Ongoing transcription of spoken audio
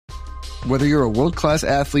Whether you're a world-class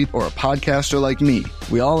athlete or a podcaster like me,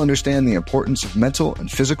 we all understand the importance of mental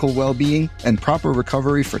and physical well-being and proper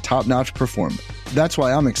recovery for top-notch performance. That's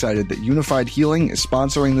why I'm excited that Unified Healing is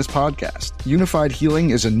sponsoring this podcast. Unified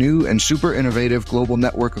Healing is a new and super innovative global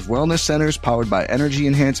network of wellness centers powered by Energy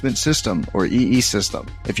Enhancement System, or EE System.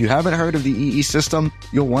 If you haven't heard of the EE System,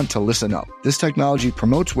 you'll want to listen up. This technology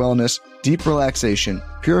promotes wellness, deep relaxation,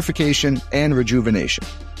 purification, and rejuvenation.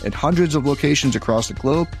 In hundreds of locations across the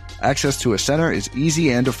globe, access to a center is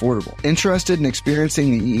easy and affordable. Interested in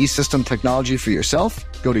experiencing the EE System technology for yourself?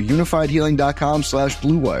 Go to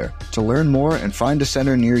unifiedhealing.com/bluewire to learn more and find a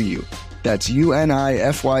center near you. That's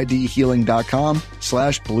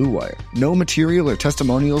unifydhealing.com/bluewire. No material or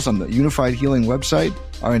testimonials on the Unified Healing website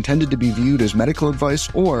are intended to be viewed as medical advice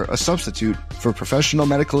or a substitute for professional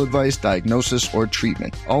medical advice, diagnosis, or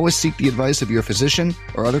treatment. Always seek the advice of your physician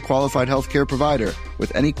or other qualified healthcare provider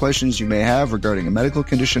with any questions you may have regarding a medical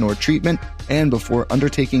condition or treatment and before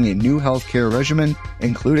undertaking a new healthcare regimen,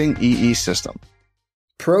 including EE System.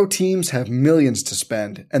 Pro teams have millions to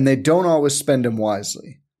spend, and they don't always spend them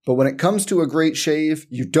wisely. But when it comes to a great shave,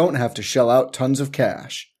 you don't have to shell out tons of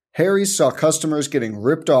cash. Harry's saw customers getting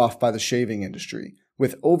ripped off by the shaving industry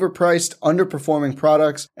with overpriced, underperforming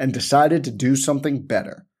products and decided to do something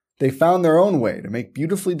better. They found their own way to make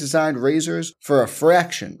beautifully designed razors for a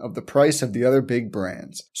fraction of the price of the other big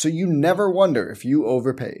brands, so you never wonder if you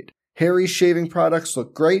overpaid. Harry's shaving products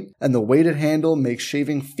look great, and the weighted handle makes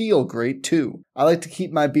shaving feel great too. I like to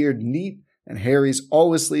keep my beard neat, and Harry's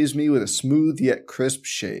always leaves me with a smooth yet crisp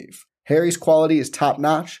shave. Harry's quality is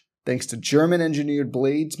top-notch, thanks to German-engineered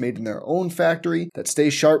blades made in their own factory that stay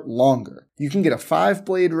sharp longer. You can get a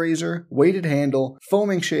 5-blade razor, weighted handle,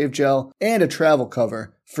 foaming shave gel, and a travel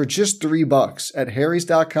cover for just $3 at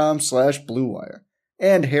harrys.com/bluewire.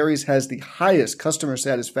 And Harry's has the highest customer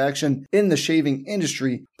satisfaction in the shaving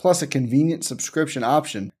industry, plus a convenient subscription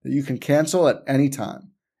option that you can cancel at any time.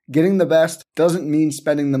 Getting the best doesn't mean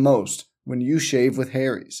spending the most when you shave with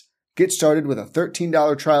Harry's. Get started with a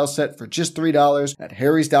 $13 trial set for just $3 at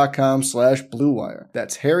harrys.com/bluewire.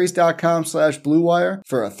 That's harrys.com/bluewire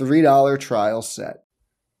for a $3 trial set.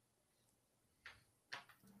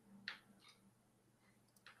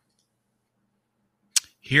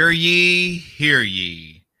 Hear ye, hear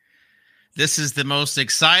ye. This is the most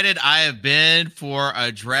excited I have been for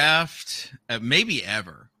a draft, maybe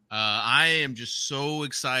ever. I am just so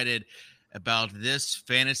excited about this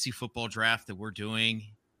fantasy football draft that we're doing.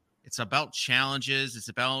 It's about challenges. It's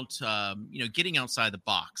about, getting outside the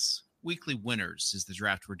box. Weekly winners is the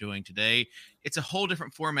draft we're doing today. It's a whole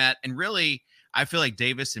different format. And really, I feel like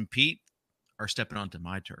Davis and Pete are stepping onto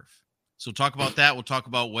my turf. So we'll talk about that. We'll talk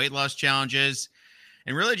about weight loss challenges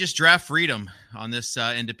and really just draft freedom on this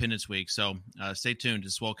Independence Week. So stay tuned to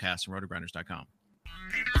Swolecast and rotogrinders.com.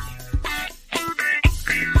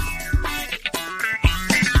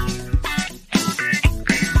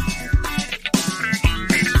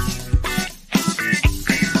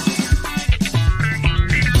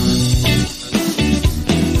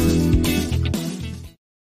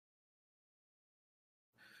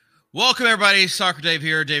 Welcome, everybody. Soccer Dave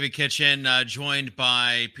here, David Kitchen, joined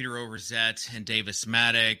by Peter Overzet and Davis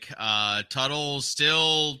Maddock. Tuttle's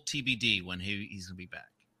still TBD when he's going to be back,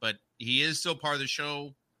 but he is still part of the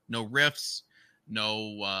show. No riffs,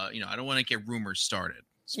 no, I don't want to get rumors started.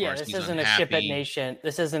 Yeah, this isn't a ship at nation.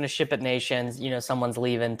 This isn't a ship at nations, someone's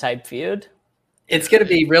leaving type feud. It's going to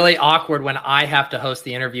be really awkward when I have to host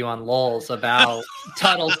the interview on Lulz about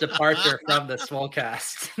Tuttle's departure from the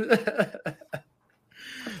Swolecast.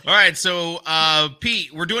 All right, so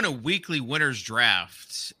Pete, we're doing a weekly winners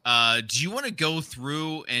draft. Do you want to go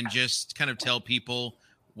through and just kind of tell people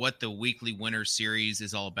what the weekly winners series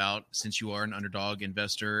is all about, since you are an underdog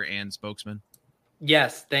investor and spokesman?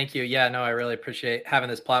 Yes, thank you. Yeah, no, I really appreciate having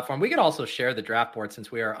this platform. We could also share the draft board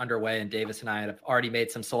since we are underway, and Davis and I have already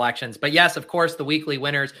made some selections. But yes, of course, the weekly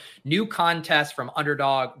winners, new contest from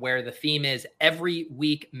Underdog where the theme is every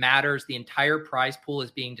week matters. The entire prize pool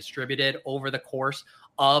is being distributed over the course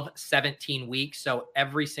of 17 weeks. So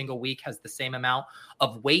every single week has the same amount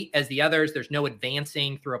of weight as the others. There's no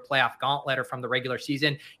advancing through a playoff gauntlet or from the regular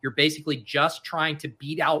season. You're basically just trying to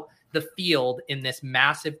beat out the field in this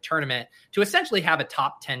massive tournament to essentially have a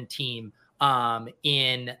top 10 team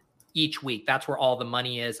in each week. That's where all the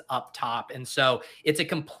money is up top. And so it's a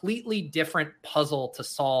completely different puzzle to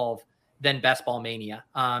solve than Best Ball Mania.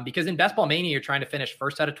 Because in Best Ball Mania, you're trying to finish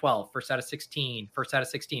first out of 12, first out of 16, first out of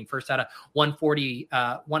 16, first out of 140,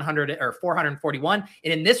 100 or 441.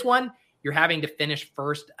 And in this one, you're having to finish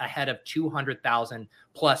first ahead of 200,000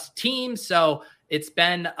 plus teams. So it's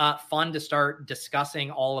been fun to start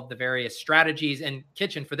discussing all of the various strategies. And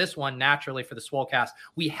Kitchen, for this one, naturally for the Swolecast,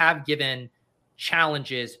 we have given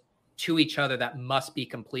challenges to each other that must be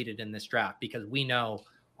completed in this draft, because we know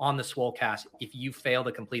on the Swolecast, if you fail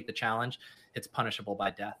to complete the challenge, it's punishable by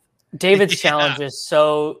death. David's challenge is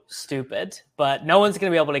so stupid, but no one's going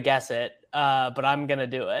to be able to guess it. But I'm going to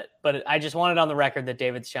do it. But I just wanted on the record that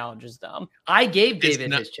David's challenge is dumb. I gave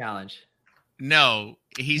David his challenge. No,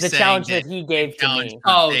 he's the saying challenge that he gave to me.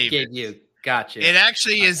 Oh, David. Gave you. Gotcha. It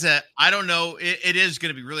actually is I don't know. It is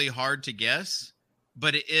going to be really hard to guess,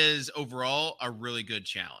 but it is overall a really good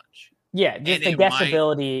challenge. Yeah, just the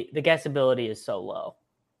guessability. The guessability is so low.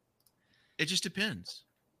 It just depends.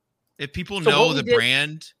 If people know the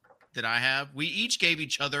brand that I have, we each gave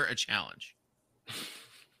each other a challenge.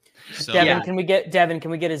 So, Devin, can we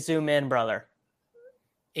get a zoom in, brother?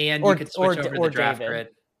 And you could switch over to the draft David. grid.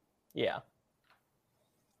 Yeah.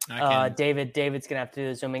 David's gonna have to do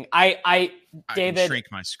the zooming. I David, can shrink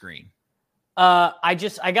my screen.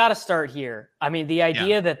 I gotta start here. I mean, the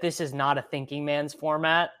idea that this is not a thinking man's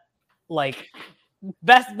format, like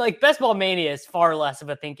Best Ball Mania is far less of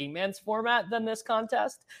a thinking man's format than this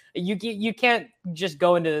contest. You can't just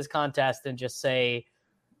go into this contest and just say,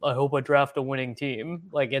 I hope I draft a winning team.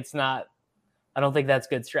 Like, it's not, I don't think that's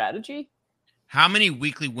good strategy. How many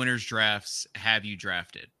weekly winners drafts have you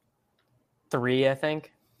drafted? 3, I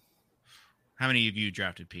think. How many of you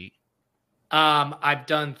drafted, Pete? I've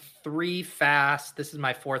done 3 fast. This is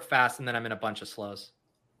my 4th fast, and then I'm in a bunch of slows.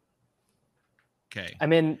 Okay.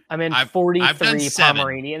 I'm in 43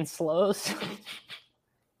 Pomeranian slows.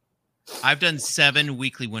 I've done 7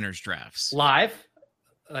 weekly winners drafts. Live?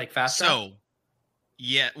 Like fast draft? So,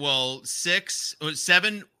 yeah, well,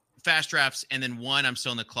 7 fast drafts, and then 1 I'm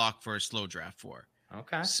still on the clock for a slow draft for.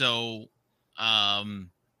 Okay. So,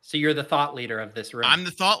 so you're the thought leader of this room. I'm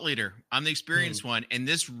the thought leader. I'm the experienced one, and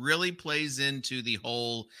this really plays into the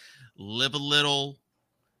whole live a little.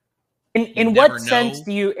 In what sense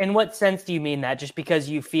do you mean that? Just because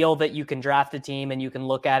you feel that you can draft a team and you can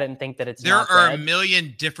look at it and think that it's there are a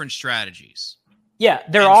million different strategies. Yeah,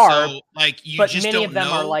 there are. So, like, you but just many don't of them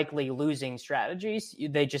know. Are likely losing strategies.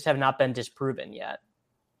 They just have not been disproven yet.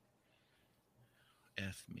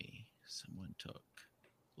 F me. Someone took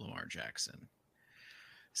Lamar Jackson.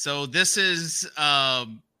 So this is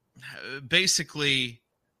basically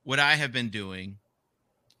what I have been doing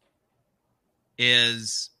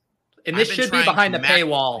is. And this should be behind the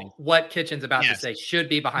paywall. What Kitchen's about to say should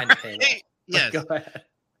be behind the paywall. Yes. Go ahead.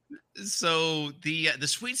 So the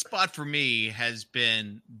sweet spot for me has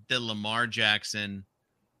been the Lamar Jackson,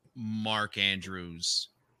 Mark Andrews,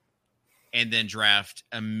 and then draft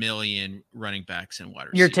a million running backs and wide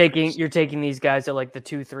receivers. You're taking these guys at like the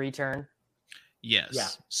 2-3 turn. Yes. Yeah.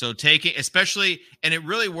 So especially, and it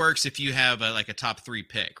really works if you have a top 3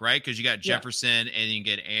 pick, right? Because you got Jefferson and you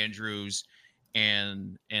can get Andrews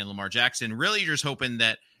and Lamar Jackson. Really, you're just hoping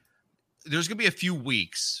that there's going to be a few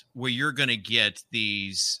weeks where you're going to get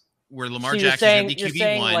these where Lamar Jackson's going to be QB1. You're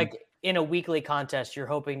saying like in a weekly contest, you're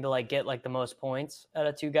hoping to like get like the most points out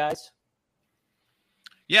of 2 guys.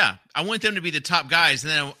 Yeah, I want them to be the top guys,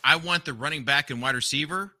 and then I want the running back and wide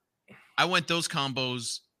receiver. I want those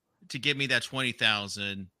combos to give me that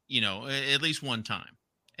 20,000, at least one time.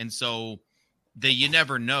 And so you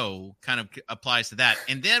never know kind of applies to that.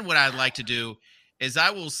 And then what I'd like to do is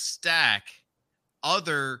I will stack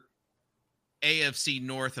other AFC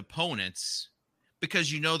North opponents because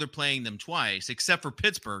they're playing them twice, except for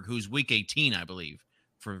Pittsburgh, who's week 18, I believe,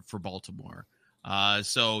 for Baltimore.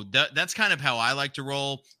 So that's kind of how I like to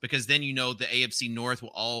roll, because then the AFC North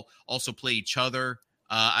will also play each other.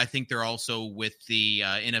 I think they're also with the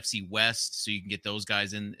NFC West, so you can get those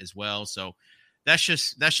guys in as well. So that's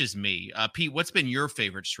just me. Pete, what's been your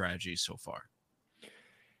favorite strategy so far?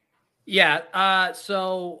 Yeah.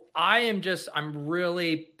 So I'm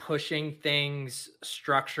really pushing things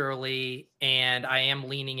structurally, and I am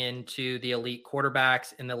leaning into the elite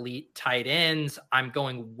quarterbacks and the elite tight ends. I'm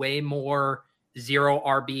going way more 0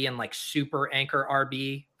 RB and like super anchor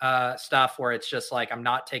RB stuff, where it's just like, I'm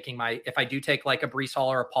not taking if I do take like a Breece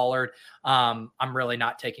Hall or a Pollard, I'm really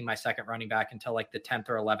not taking my second running back until like the 10th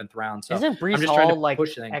or 11th round. So isn't Breece Hall like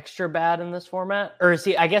extra bad in this format? Or is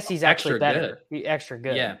he, I guess he's actually better. Extra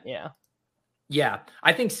good. Yeah.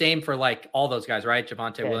 I think same for like all those guys, right?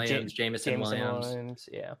 Javonte Williams, Jameson Williams.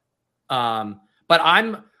 Yeah. But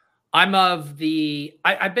I'm of the,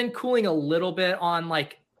 I've been cooling a little bit on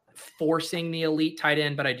like forcing the elite tight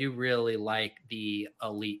end, but I do really like the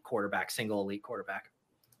elite quarterback, single elite quarterback.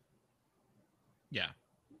 Yeah.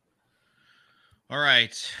 All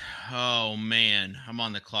right. Oh, man. I'm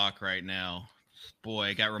on the clock right now. Boy,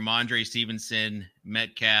 I got Ramondre Stevenson,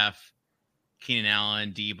 Metcalf, Keenan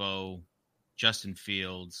Allen, Debo, Justin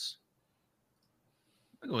Fields.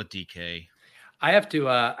 I'll go with DK. I have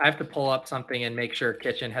to pull up something and make sure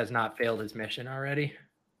Kitchen has not failed his mission already.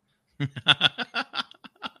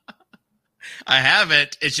 I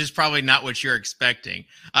haven't. It's just probably not what you're expecting.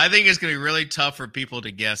 I think it's going to be really tough for people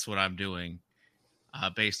to guess what I'm doing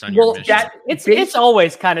based on your mission. It's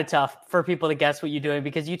always kind of tough for people to guess what you're doing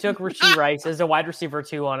because you took Rashee Rice as a wide receiver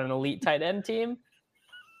 2 on an elite tight end team.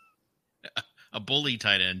 A bully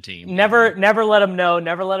tight end team. Never let them know.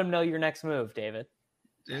 Never let them know your next move, David.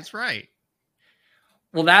 That's right.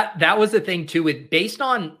 Well, that was the thing too. With based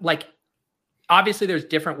on like, obviously there's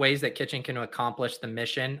different ways that Kitchen can accomplish the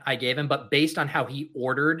mission I gave him, but based on how he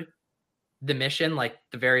ordered the mission, like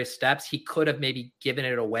the various steps, he could have maybe given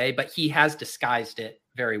it away, but he has disguised it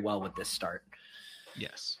very well with this start.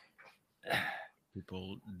 Yes.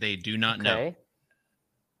 People, they do not know.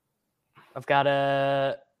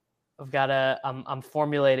 I'm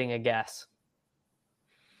formulating a guess.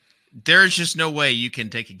 There's just no way you can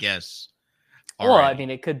take a guess. Well, I mean,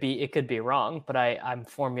 it could be wrong, but I'm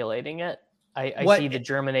formulating it. I see the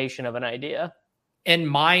germination of an idea. In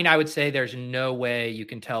mine, I would say there's no way you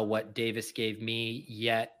can tell what Davis gave me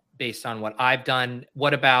yet based on what I've done.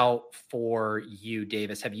 What about for you,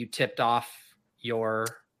 Davis? Have you tipped off your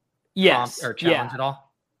comp or challenge at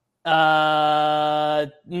all?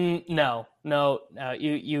 No.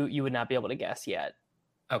 You would not be able to guess yet.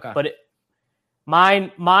 Okay. But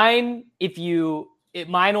mine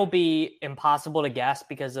will be impossible to guess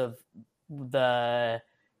because of the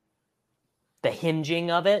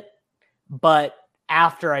hinging of it. But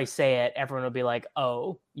after I say it, everyone will be like,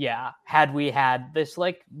 oh yeah, had we had this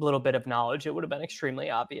like little bit of knowledge, it would have been extremely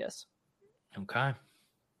obvious. Okay.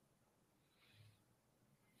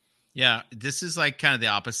 Yeah, this is like kind of the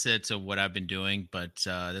opposite of what I've been doing, but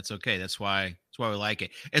that's okay. That's why we like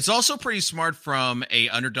it. It's also pretty smart from a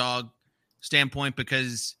underdog standpoint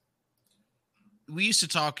because we used to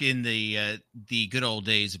talk in the good old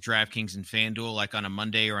days of DraftKings and FanDuel, like on a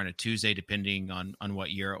Monday or on a Tuesday, depending on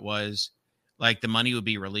what year it was. Like the money would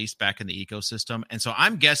be released back in the ecosystem, and so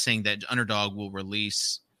I'm guessing that Underdog will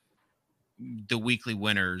release the weekly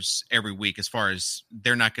winners every week. As far as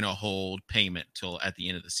they're not going to hold payment till at the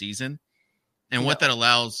end of the season, and what that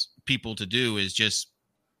allows people to do is just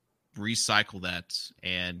recycle that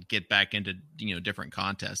and get back into different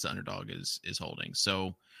contests the Underdog is holding.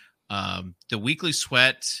 So the weekly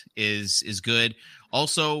sweat is good.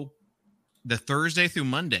 Also, the Thursday through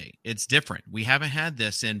Monday, it's different. We haven't had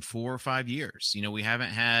this in 4 or 5 years. We haven't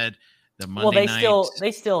had the Monday night.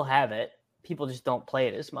 They still have it. People just don't play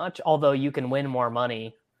it as much. Although you can win more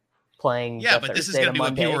money playing. Yeah, but this is going to be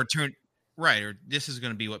what people are tuning. Right, or this is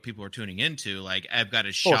going to be what people are tuning into. Like, I've got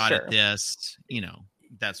a shot at this.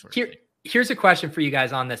 That sort of thing. Here's a question for you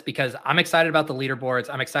guys on this, because I'm excited about the leaderboards.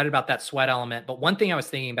 I'm excited about that sweat element. But one thing I was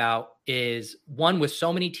thinking about is with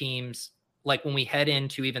so many teams, like when we head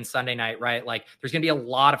into even Sunday night, right? Like there's going to be a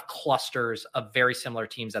lot of clusters of very similar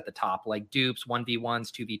teams at the top, like dupes, 1v1s,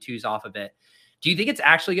 2v2s off of it. Do you think it's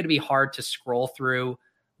actually going to be hard to scroll through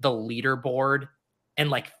the leaderboard and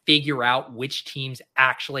like figure out which teams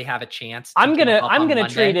actually have a chance? I'm going to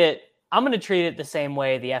treat it the same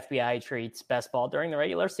way the FBI treats best ball during the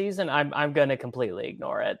regular season. I'm going to completely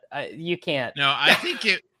ignore it. You can't. No,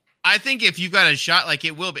 I think if you've got a shot, like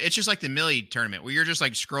it will be. It's just like the Millie tournament where you're just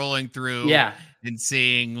like scrolling through and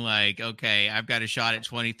seeing like, okay, I've got a shot at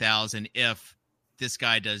 20,000 if this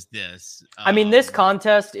guy does this. I mean, this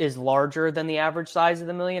contest is larger than the average size of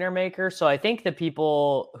the Millionaire Maker. So I think the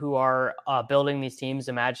people who are building these teams,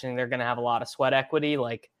 imagining they're going to have a lot of sweat equity,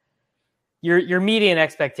 like your median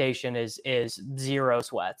expectation is 0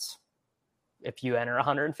 sweats if you enter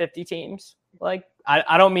 150 teams. Like,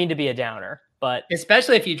 I don't mean to be a downer. But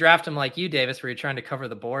especially if you draft them like you, Davis, where you're trying to cover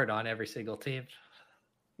the board on every single team.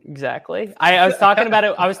 Exactly. I was talking about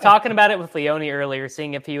it. I was talking about it with Leone earlier,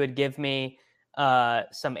 seeing if he would give me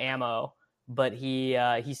some ammo. But he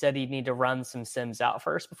said he'd need to run some sims out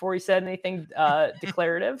first before he said anything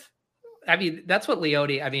declarative. I mean, that's what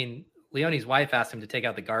Leone. I mean, Leone's wife asked him to take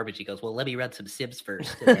out the garbage. He goes, "Well, let me run some sims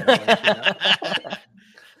first." Let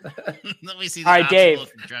me see. All right,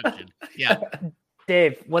 Dave. Yeah.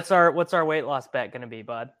 Dave, what's our weight loss bet going to be,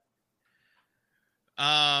 bud?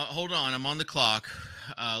 Hold on. I'm on the clock.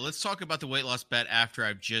 Let's talk about the weight loss bet after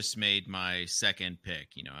I've just made my second pick.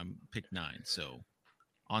 I'm pick 9. So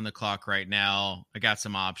on the clock right now, I got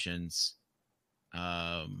some options.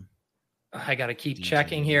 I got to keep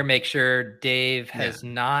checking here. Make sure Dave has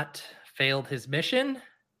not failed his mission.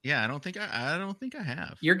 Yeah, I don't think I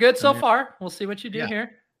have. You're good so far. We'll see what you do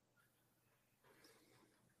here.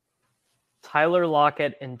 Tyler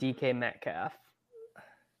Lockett and DK Metcalf.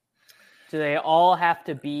 Do they all have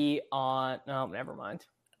to be on? No, never mind.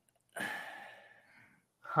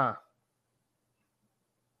 Huh.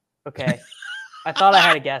 Okay. I thought I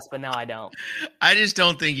had a guess, but now I don't. I just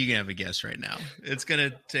don't think you can have a guess right now. It's gonna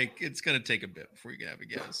take a bit before you can have a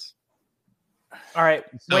guess. All right.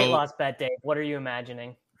 Weight loss bet, Dave. What are you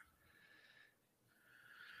imagining?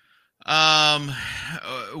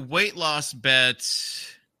 Weight loss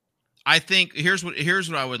bets. I think here's what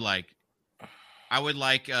I would like. I would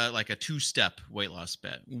like a 2-step weight loss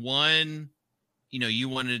bet. One, you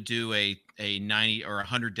want to do a 90 or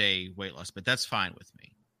 100-day weight loss, but that's fine with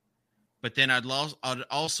me. But then I'd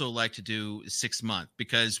also like to do 6-month,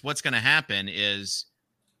 because what's going to happen is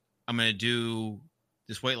I'm going to do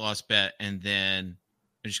this weight loss bet and then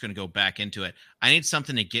I'm just going to go back into it. I need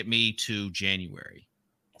something to get me to January.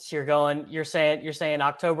 So you're saying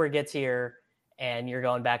October gets here and you're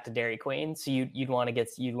going back to Dairy Queen. So you'd want to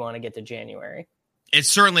get to January. It's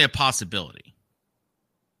certainly a possibility.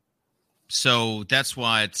 So that's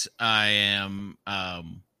what I am, I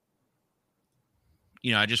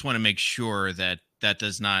just want to make sure that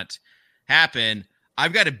does not happen.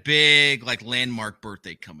 I've got a big landmark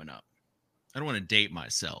birthday coming up. I don't want to date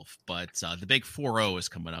myself, but the big 4-0 is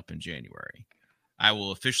coming up in January. I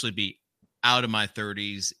will officially be out of my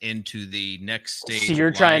 30s into the next stage. So you're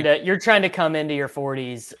trying to come into your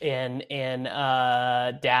 40s in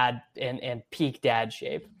dad and peak dad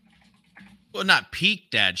shape. Well, not peak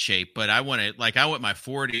dad shape, but I want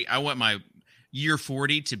my year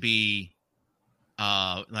 40 to be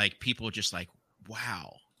people just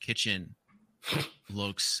wow, Kitchen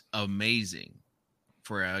looks amazing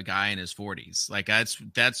for a guy in his 40s.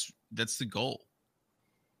 That's the goal.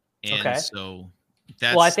 And so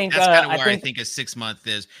that's kind of where I think a 6-month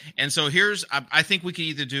is. And so I think we could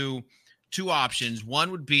either do two options.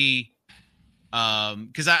 One would be,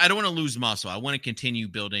 because I don't want to lose muscle. I want to continue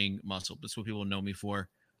building muscle. That's what people know me for.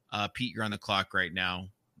 Pete, you're on the clock right now.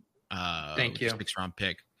 Thank you. 6th-round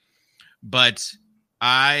pick. But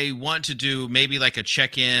I want to do maybe a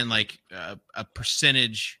check-in, a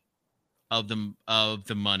percentage of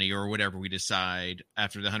the money or whatever we decide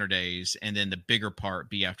after the 100 days, and then the bigger part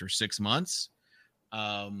be after 6 months.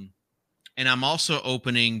 And I'm also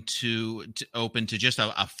open to just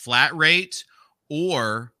a flat rate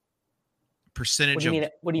or percentage of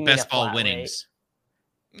best ball winnings.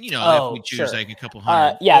 Rate? If we choose a couple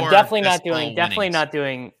hundred. Definitely not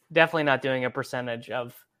doing a percentage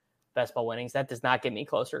of best ball winnings. That does not get me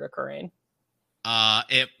closer to Corain.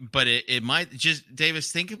 It might just,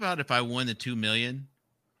 Davis, think about if I won the $2 million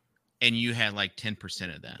and you had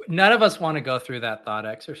 10% of that. None of us want to go through that thought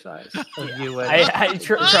exercise.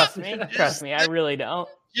 Trust me. I really don't.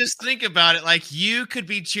 Just think about it. You could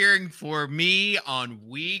be cheering for me on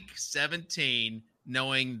week 17,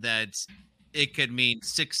 knowing that it could mean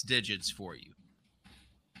 6 digits for you.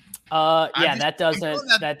 That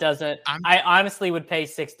doesn't. I honestly would pay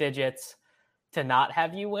 6 digits to not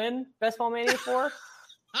have you win Best Ball Mania 4.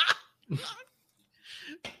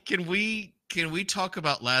 Can we talk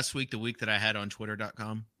about last week, the week that I had on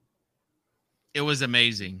Twitter.com? It was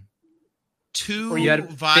amazing. 2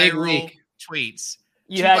 viral tweets.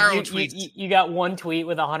 You got one tweet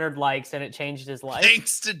with 100 likes and it changed his life.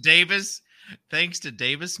 Thanks to Davis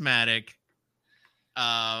Maddock.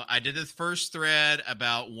 I did the first thread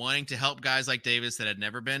about wanting to help guys like Davis that had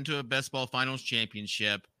never been to a Best Ball Finals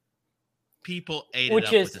championship. People ate it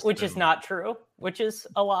up. Which is not true. Which is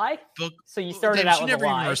a lie. So you started Davis, out with a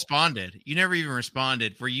lie. You never even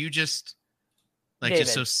responded. Were you just David,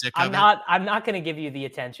 just so sick of it? I'm not going to give you the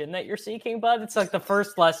attention that you're seeking, bud. It's the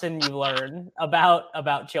first lesson you learn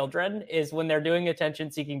about children is when they're doing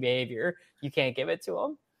attention-seeking behavior, you can't give it to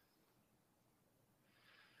them.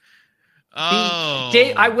 Oh,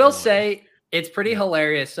 Dave, I will say it's pretty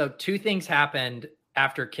hilarious. So 2 things happened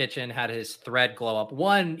after Kitchen had his thread glow up.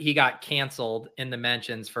 One, he got canceled in the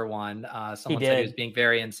mentions for one. Someone said he was being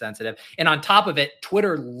very insensitive. And on top of it,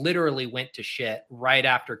 Twitter literally went to shit right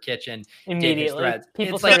after Kitchen did his threads.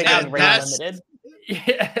 People started getting limited.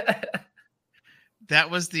 Yeah. That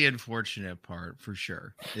was the unfortunate part for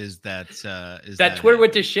sure. Is that Twitter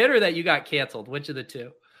went to shit or that you got canceled? Which of the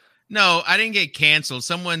two? No, I didn't get canceled.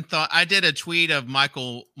 Someone thought I did a tweet of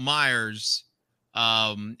Michael Myers,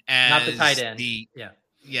 as not the tight end.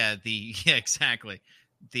 Exactly.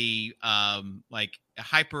 The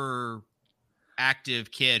hyper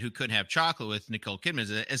active kid who couldn't have chocolate with Nicole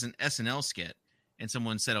Kidman as an SNL skit, and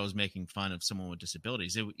someone said I was making fun of someone with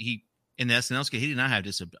disabilities. In the SNL skit, he did not have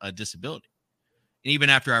a disability. even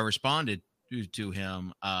after I responded to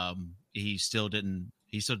him, he still didn't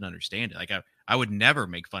understand it. Like I would never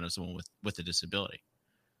make fun of someone with a disability.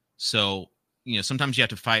 So, sometimes you have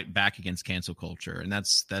to fight back against cancel culture, and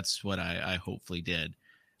that's what I hopefully did.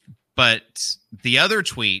 But the other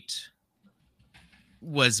tweet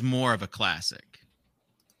was more of a classic.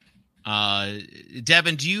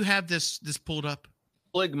 Devin, do you have this pulled up?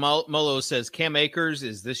 Blig Molo says Cam Akers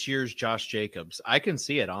is this year's Josh Jacobs. I can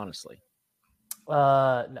see it, honestly.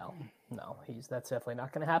 No, that's definitely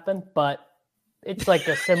not going to happen. But it's like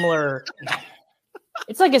a similar.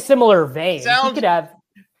 It's like a similar vein.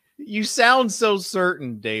 You sound so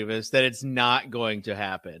certain, Davis, that it's not going to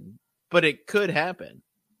happen, but it could happen.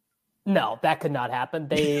 No, that could not happen.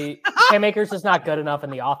 Cam Akers is not good enough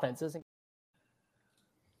in the offense, isn't?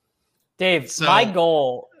 Dave, my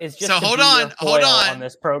goal is just to hold on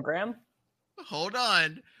this program. Hold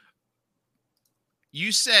on.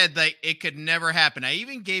 You said that it could never happen. I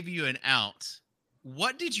even gave you an out.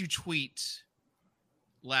 What did you tweet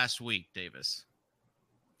last week, Davis?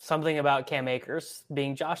 Something about Cam Akers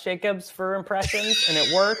being Josh Jacobs for impressions, and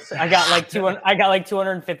it works. I got like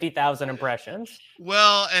 250,000 impressions.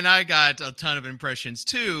 Well, and I got a ton of impressions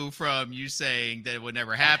too from you saying that it would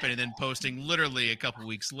never happen, and then posting literally a couple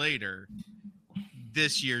weeks later,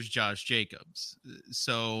 this year's Josh Jacobs.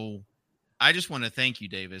 So I just want to thank you,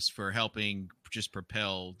 Davis, for helping just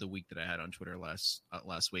propel the week that I had on Twitter last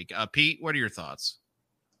week. Pete, what are your thoughts?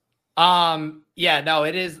 Yeah, no,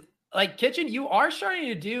 it is. Like, Kitchen, you are starting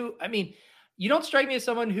to do, you don't strike me as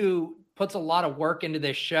someone who puts a lot of work into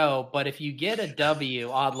this show, but if you get a W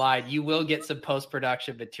online, you will get some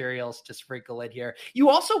post-production materials to sprinkle in here. You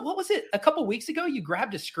also, what was it? A couple weeks ago, you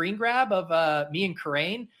grabbed a screen grab of me and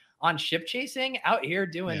Karain on Ship Chasing out here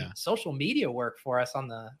doing social media work for us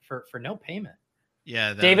for no payment.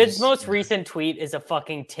 Yeah. David's most recent tweet is a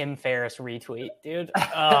fucking Tim Ferriss retweet, dude.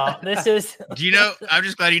 This is. Do you know? I'm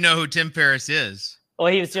just glad you know who Tim Ferriss is.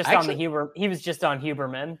 Well, he was just on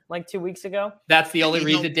Huberman like 2 weeks ago. That's the only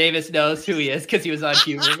reason Davis knows who he is, because he was on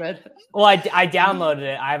Huberman. Well, I downloaded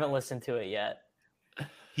it. I haven't listened to it yet.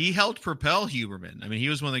 He helped propel Huberman. He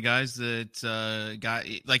was one of the guys that got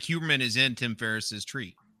like Huberman is in Tim Ferriss's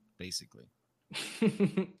tree, basically.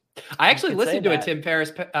 I actually listened to a Tim Ferriss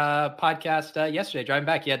podcast yesterday. Driving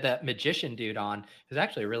back, he had that magician dude on. It was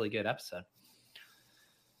actually a really good episode.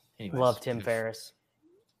 Anyways, love Tim Ferriss.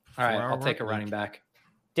 All right, I'll take a running back.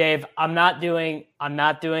 Dave, I'm not doing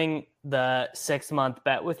the 6-month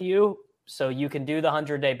bet with you, so you can do the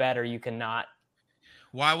 100-day bet or you cannot.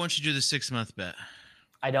 Why won't you do the 6-month bet?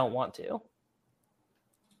 I don't want to.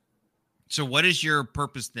 So what is your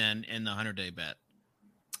purpose then in the 100-day bet?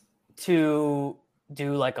 To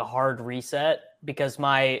do like a hard reset, because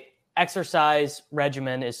my exercise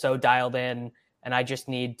regimen is so dialed in and I just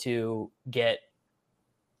need to get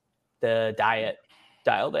the diet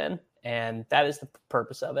dialed in, and that is the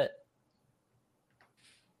purpose of it.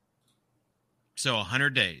 So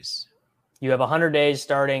 100 days. You have 100 days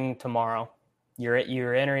starting tomorrow. You're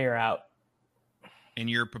in or you're out. And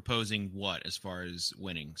you're proposing what as far as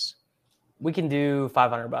winnings? We can do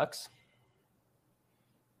 $500.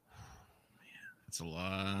 That's a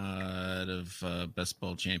lot of best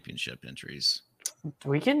ball championship entries.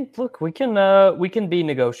 We can be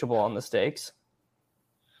negotiable on the stakes.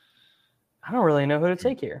 I don't really know who to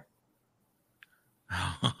take here.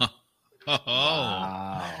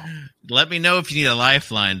 Wow. Let me know if you need a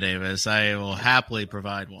lifeline, Davis. I will happily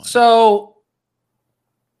provide one. So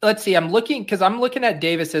let's see. I'm looking at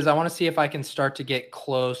Davis's. I want to see if I can start to get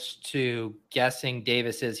close to guessing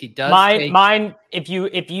Davis's. He does mine. If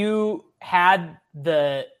you had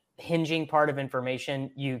the hinging part of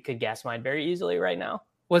information, you could guess mine very easily right now.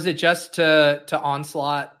 Was it just to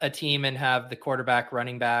onslaught a team and have the quarterback,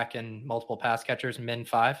 running back, and multiple pass catchers min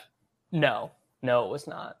 5? No, it was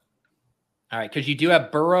not. All right, because you do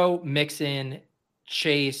have Burrow, Mixon,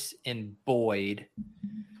 Chase, and Boyd.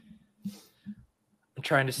 I'm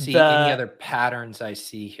trying to see any other patterns I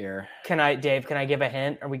see here. Dave, can I give a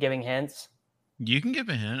hint? Are we giving hints? You can give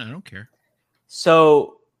a hint. I don't care.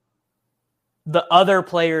 So the other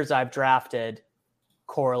players I've drafted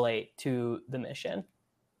correlate to the mission.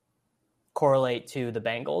 Correlate to the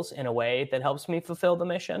Bengals in a way that helps me fulfill the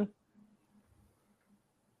mission.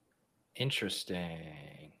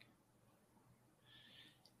 Interesting.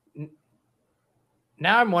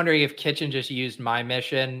 Now I'm wondering if Kitchen just used my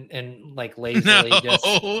mission and like lazily just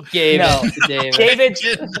gave it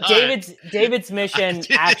to David. David's mission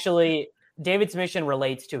actually, David's mission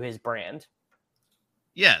relates to his brand.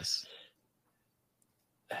 Yes.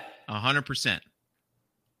 100%.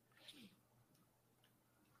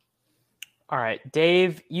 All right,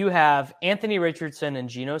 Dave, you have Anthony Richardson and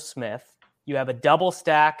Geno Smith. You have a double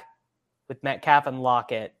stack with Metcalf and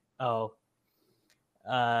Lockett. Oh,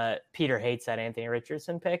 Peter hates that Anthony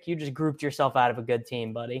Richardson pick. You just grouped yourself out of a good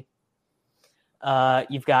team, buddy.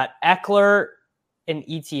 You've got Eckler and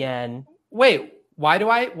ETN. Wait, why do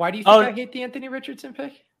you think I hate the Anthony Richardson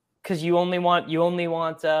pick? Because you only want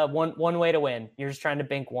one way to win. You're just trying to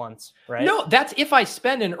bink once, right? No, that's if I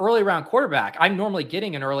spend an early round quarterback. I'm normally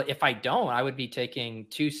getting an early. If I don't, I would be taking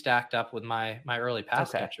 2 stacked up with my early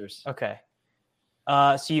pass catchers. Okay.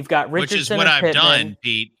 So you've got Richardson, which is what I've done,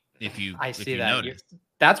 Pete. If you notice.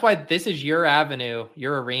 That's why this is your avenue,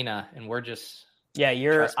 your arena, and we're just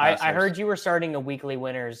I heard you were starting a weekly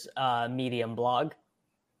winners medium blog.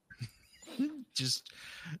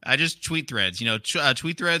 I just tweet threads.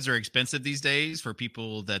 Tweet threads are expensive these days for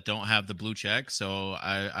people that don't have the blue check. So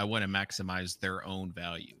I want to maximize their own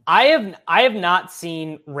value. I have not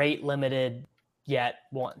seen rate limited yet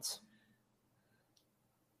once.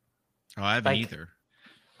 Oh, I haven't either.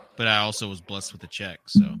 But I also was blessed with a check.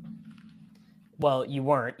 So, well, you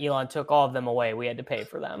weren't. Elon took all of them away. We had to pay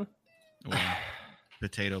for them. Well,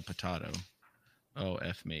 potato. Oh,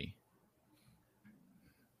 F me.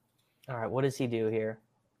 All right, what does he do here?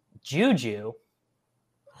 Juju.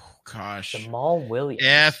 Oh, gosh. Jamal Williams.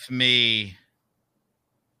 F me.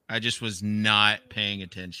 I just was not paying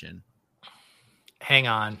attention. Hang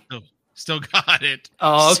on. Still got it.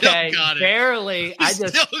 Oh, okay. Barely. I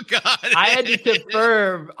still got it. I had to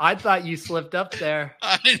confirm. I thought you slipped up there.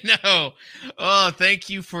 I know. Oh, thank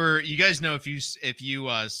you you guys know if you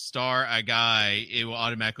star a guy, it will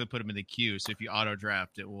automatically put him in the queue. So if you auto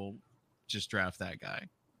draft, it will just draft that guy.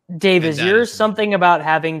 Dave, is yours something about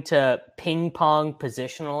having to ping pong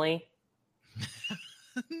positionally?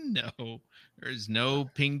 No, there's no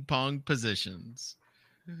ping pong positions,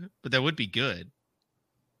 but that would be good.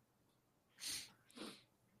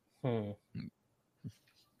 Yeah,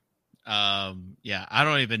 I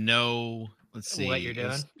don't even know. Let's see what you're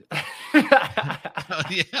doing.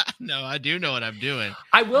 Yeah, no, I do know what I'm doing.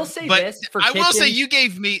 I will say will say you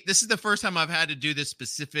gave me. This is the first time I've had to do this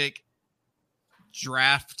specific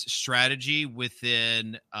draft strategy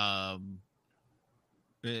within the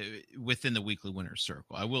weekly winners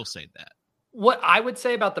circle. I will say that. What I would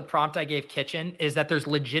say about the prompt I gave Kitchen is that there's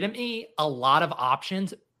legitimately a lot of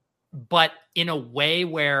options, but in a way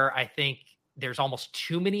where I think there's almost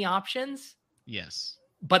too many options. Yes.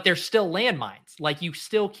 But there's still landmines. Like you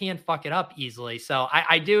still can fuck it up easily. So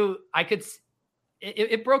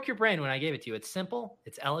it broke your brain when I gave it to you. It's simple.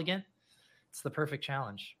 It's elegant. It's the perfect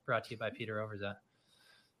challenge. Brought to you by Peter Overzet.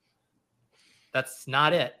 That's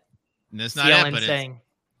not it. That's not it, but saying,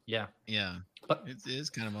 yeah. But it is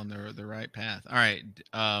kind of on the right path. All right.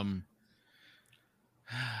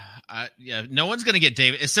 No one's gonna get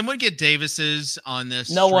Davis. If someone get Davis's on this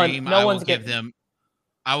stream, I will give them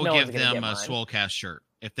a Swolecast shirt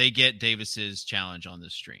if they get Davis's challenge on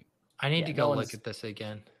this stream. I need to go look at this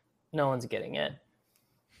again. No one's getting it.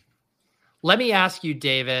 Let me ask you,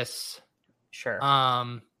 Davis. Sure.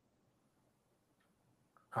 All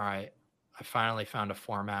right. I finally found a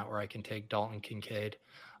format where I can take Dalton Kincaid.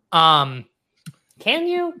 Can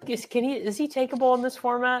you? Is he takeable in this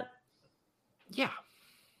format? Yeah.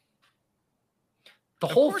 Of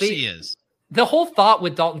course he is. The whole thought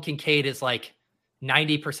with Dalton Kincaid is like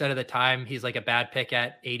 90% of the time he's like a bad pick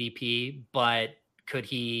at ADP, but could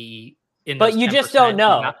he? But you just don't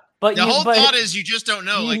know. But the whole thought is you just don't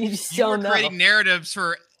know. Like you are know. Creating narratives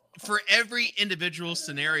for every individual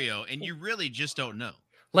scenario, and you really just don't know.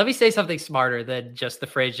 Let me say something smarter than just the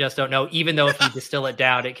phrase "just don't know." Even though if you distill it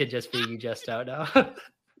down, it could just be you just don't know.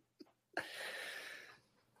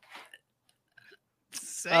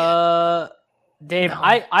 Dave, no.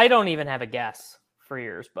 I don't even have a guess for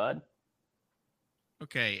yours, bud.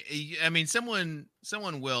 Okay, I mean, someone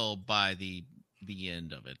will by the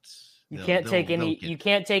end of it. You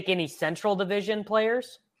can't take any Central Division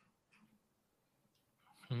players.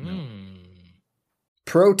 No.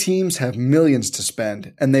 Pro teams have millions to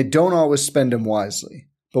spend, and they don't always spend them wisely.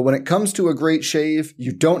 But when it comes to a great shave,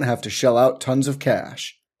 you don't have to shell out tons of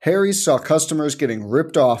cash. Harry's saw customers getting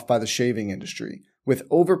ripped off by the shaving industry with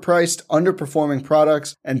overpriced, underperforming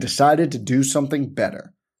products and decided to do something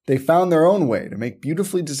better. They found their own way to make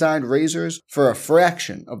beautifully designed razors for a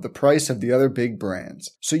fraction of the price of the other big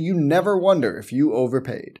brands, so you never wonder if you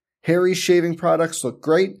overpaid. Harry's shaving products look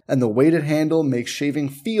great, and the weighted handle makes shaving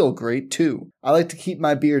feel great too. I like to keep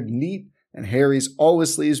my beard neat, and Harry's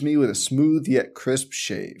always leaves me with a smooth yet crisp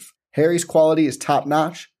shave. Harry's quality is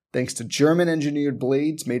top-notch, thanks to German-engineered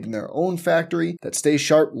blades made in their own factory that stay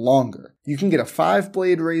sharp longer. You can get a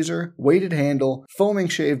 5-blade razor, weighted handle, foaming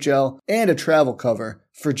shave gel, and a travel cover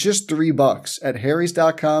for just $3 at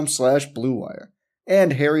harrys.com/bluewire.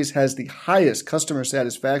 And Harry's has the highest customer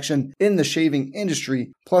satisfaction in the shaving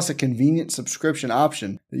industry, plus a convenient subscription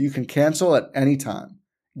option that you can cancel at any time.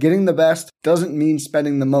 Getting the best doesn't mean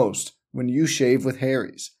spending the most when you shave with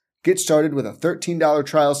Harry's. Get started with a $13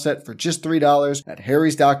 trial set for just $3 at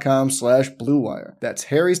harrys.com/bluewire. That's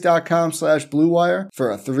harrys.com/bluewire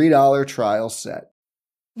for a $3 trial set.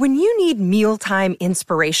 When you need mealtime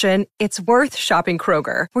inspiration, it's worth shopping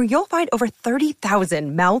Kroger, where you'll find over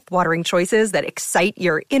 30,000 mouth-watering choices that excite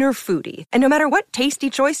your inner foodie. And no matter what tasty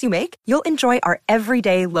choice you make, you'll enjoy our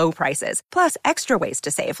everyday low prices, plus extra ways to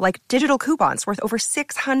save, like digital coupons worth over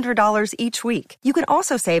 $600 each week. You can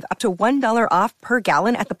also save up to $1 off per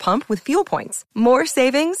gallon at the pump with fuel points. More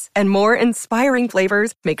savings and more inspiring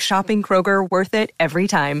flavors make shopping Kroger worth it every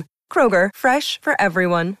time. Kroger, fresh for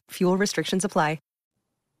everyone. Fuel restrictions apply.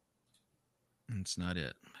 That's not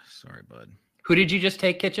it. Sorry, bud. Who did you just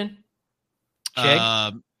take, Kitchen?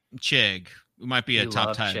 Chig? Chig. We might be a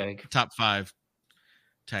top 5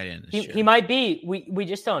 tight end this year. He might be. We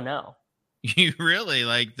just don't know. You really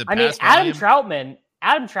like the? I mean, Adam Troutman.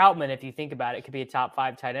 Adam Troutman, if you think about it, could be a top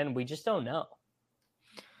 5 tight end. We just don't know.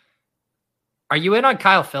 Are you in on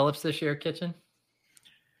Kyle Phillips this year, Kitchen?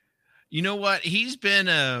 You know what? He has been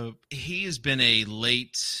a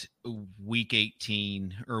late week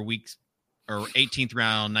 18 or 18th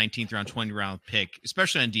round, 19th round, 20th round pick,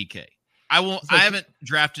 especially on DK. I haven't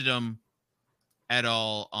drafted him at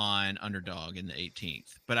all on Underdog in the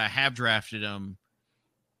 18th, but I have drafted him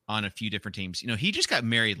on a few different teams. You know, he just got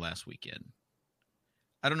married last weekend.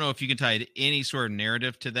 I don't know if you can tie any sort of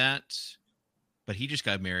narrative to that, but he just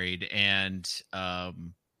got married, and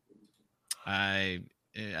I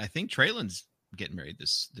think Traylon's getting married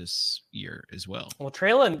this year as well. Well,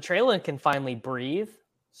 Traylon can finally breathe,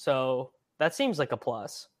 so that seems like a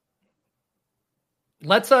plus.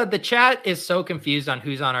 Let's the chat is so confused on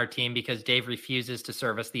who's on our team because Dave refuses to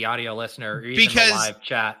service the audio listener or even the live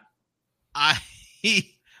chat. I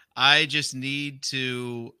just need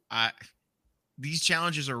to these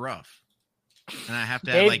challenges are rough. And I have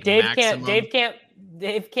to have like maximum.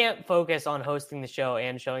 Dave can't focus on hosting the show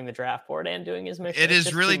and showing the draft board and doing his mission. It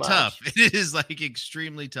is really tough. It is like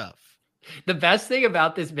extremely tough. The best thing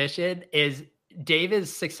about this mission is Dave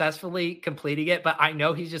is successfully completing it, but I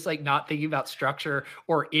know he's just like not thinking about structure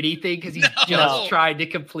or anything because he's just trying to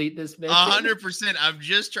complete this mission. 100%. I'm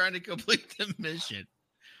just trying to complete the mission.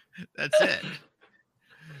 That's it.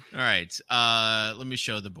 All right. Let me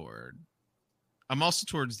show the board. I'm also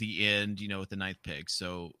towards the end, with the 9th pick.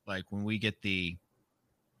 So like when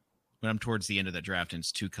I'm towards the end of the draft and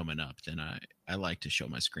it's 2 coming up, then I like to show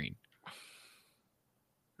my screen.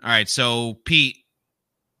 All right. So Pete,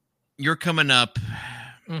 you're coming up.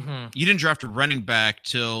 Mm-hmm. You didn't draft a running back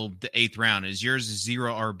till the 8th round. Is yours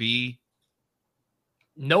 0 RB?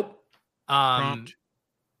 Nope. Prompt?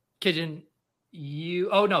 Kitchen,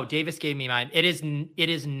 no, Davis gave me mine. It is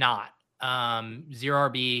not 0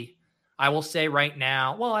 RB. I will say right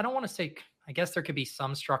now, well, I don't want to say, I guess there could be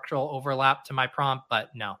some structural overlap to my prompt, but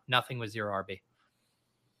no, nothing with 0 RB.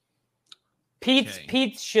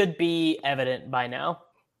 Pete's should be evident by now.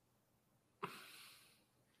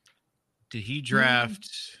 Did he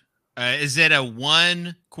draft? Is it a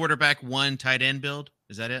 1 quarterback, 1 tight end build?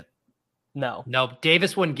 Is that it? No.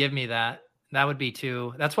 Davis wouldn't give me that. That would be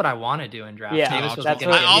too. That's what I want to do in draft. Yeah, Davis that's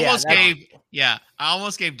I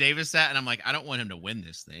almost gave Davis that, and I'm like, I don't want him to win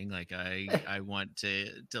this thing. Like, I want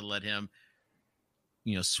to let him,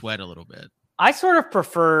 sweat a little bit. I sort of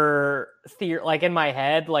prefer like in my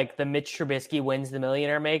head, like the Mitch Trubisky wins the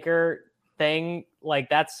Millionaire Maker thing. Like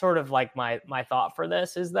that's sort of like my thought for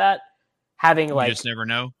this is that. Having you just never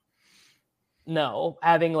know. No,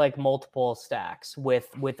 having like multiple stacks with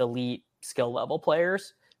elite skill level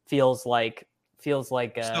players feels like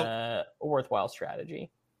a worthwhile strategy.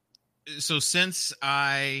 So since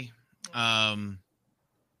I let's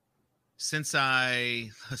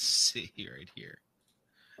see right here,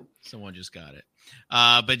 someone just got it.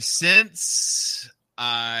 But since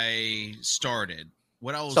I started,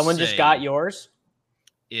 what I will someone just got yours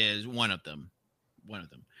is one of them.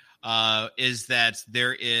 Is that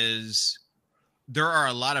there are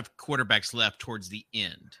a lot of quarterbacks left towards the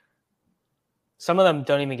end. Some of them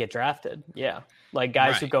don't even get drafted. Yeah. Like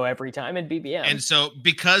guys who go every time in BBM. And so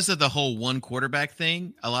because of the whole 1 quarterback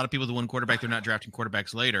thing, a lot of people, the 1 quarterback, they're not drafting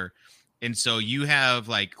quarterbacks later. And so you have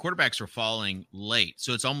like quarterbacks are falling late.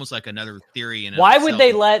 So it's almost like another theory. Why would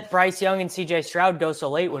they let Bryce Young and CJ Stroud go so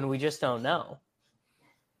late when we just don't know?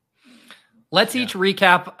 Let's each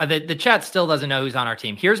recap. The chat still doesn't know who's on our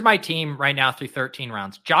team. Here's my team right now through 13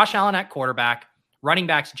 rounds. Josh Allen at quarterback. Running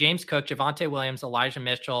backs, James Cook, Javonte Williams, Elijah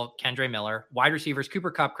Mitchell, Kendre Miller. Wide receivers,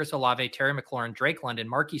 Cooper Kupp, Chris Olave, Terry McLaurin, Drake London,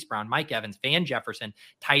 Marquise Brown, Mike Evans, Van Jefferson.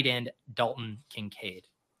 Tight end, Dalton Kincaid.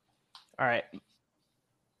 All right.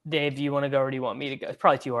 Dave, do you want to go or do you want me to go? It's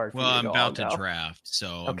probably too hard for you to go. I'm about to go. draft,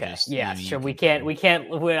 so okay. I'm just, Sure. We can't.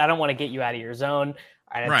 I don't want to get you out of your zone.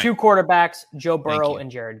 I have 2 quarterbacks, Joe Burrow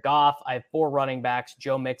and Jared Goff. I have 4 running backs,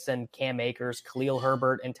 Joe Mixon, Cam Akers, Khalil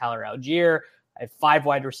Herbert, and Tyler Algier. I have 5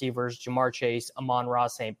 wide receivers, Jamar Chase, Amon-Ra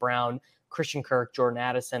St. Brown, Christian Kirk, Jordan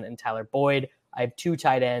Addison, and Tyler Boyd. I have 2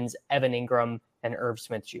 tight ends, Evan Ingram and Irv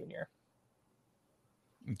Smith Jr.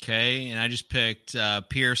 Okay, and I just picked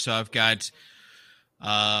Pierce, so I've got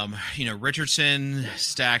Richardson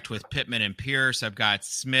stacked with Pittman and Pierce. I've got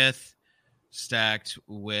Smith stacked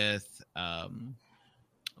with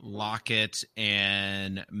Lockett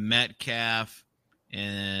and Metcalf.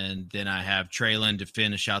 And then I have Traylon to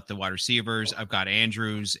finish out the wide receivers. I've got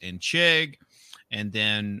Andrews and Chig. And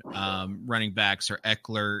then running backs are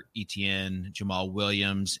Eckler, Etienne, Jamal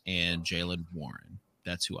Williams, and Jaylen Warren.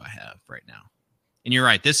 That's who I have right now. And you're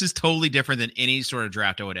right. This is totally different than any sort of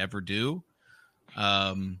draft I would ever do.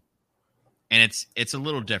 And it's a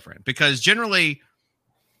little different because generally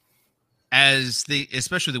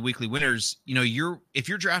especially the weekly winners, if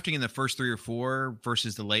you're drafting in the first 3 or 4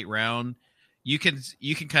 versus the late round, you can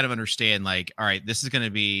kind of understand like, all right, this is going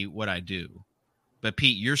to be what I do. But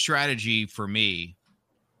Pete, your strategy for me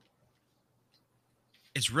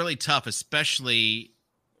is really tough, especially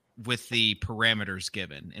with the parameters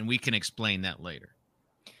given. And we can explain that later.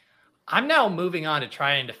 I'm now moving on to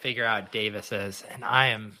trying to figure out Davis's, and I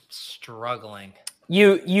am struggling.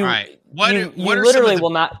 You right. You literally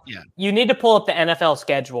will not. Yeah. You need to pull up the NFL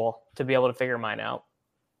schedule to be able to figure mine out.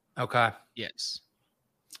 Okay. Yes.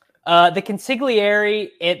 The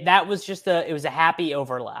consigliere, that was just it was a happy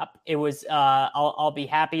overlap. It was I'll be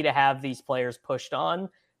happy to have these players pushed on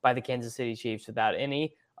by the Kansas City Chiefs without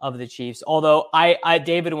any of the Chiefs. Although I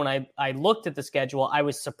David, when I looked at the schedule, I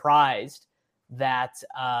was surprised that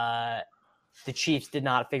the Chiefs did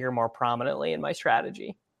not figure more prominently in my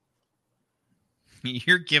strategy.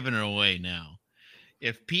 You're giving it away now.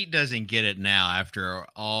 If Pete doesn't get it now after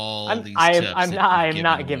all these tips, I'm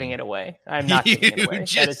not giving it away. I'm not giving it away. You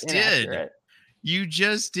just did. You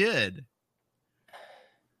just did.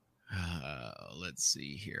 Let's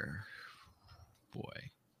see here.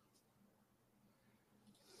 Boy.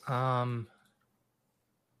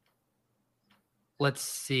 Let's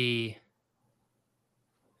see.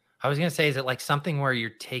 I was going to say, is it like something where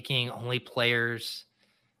you're taking only players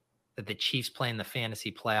that the Chiefs play in the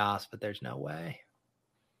fantasy playoffs, but there's no way?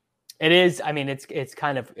 It is. I mean, it's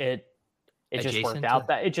kind of it just worked out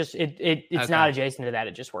that it's okay. Not adjacent to that.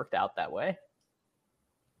 It just worked out that way.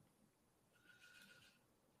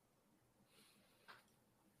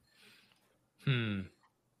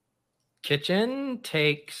 Kitchen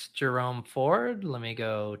takes Jerome Ford. Let me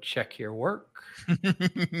go check your work.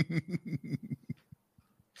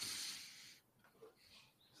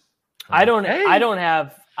 I don't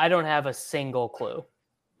have a single clue.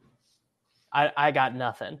 I got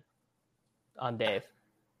nothing on Dave.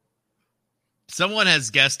 Someone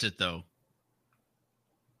has guessed it though.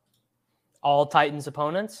 All Titans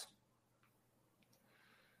opponents?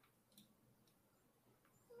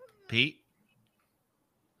 Pete?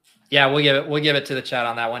 Yeah, we'll give it to the chat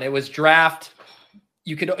on that one. It was draft.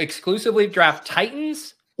 You could exclusively draft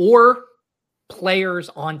Titans or players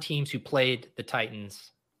on teams who played the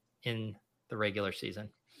Titans in the regular season.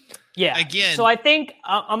 Yeah. Again. So I think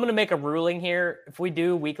I'm going to make a ruling here. If we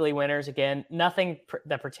do weekly winners again, nothing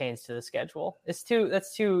that pertains to the schedule. That's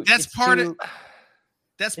part of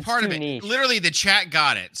it. Niche. Literally the chat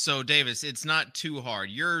got it. So Davis, it's not too hard.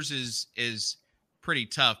 Yours is pretty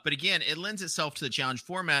tough, but again, it lends itself to the challenge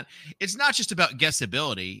format. It's not just about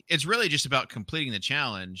guessability. It's really just about completing the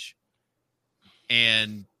challenge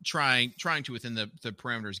and trying to within the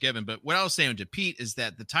parameters given. But what I was saying to Pete is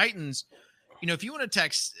that the Titans, if you want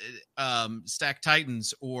to stack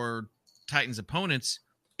Titans or Titans opponents,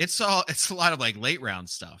 it's a lot of like late round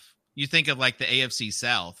stuff. You think of like the AFC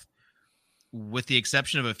South, with the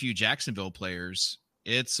exception of a few Jacksonville players,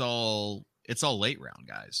 it's all late round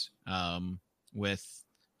guys. With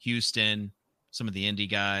Houston, some of the Indy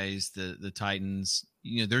guys, the Titans,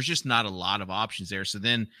 there's just not a lot of options there. So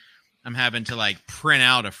then I'm having to like print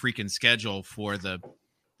out a freaking schedule for the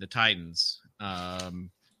Titans.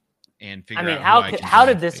 And figure out how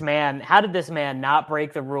did this man not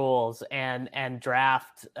break the rules and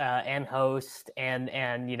draft and host and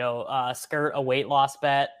skirt a weight loss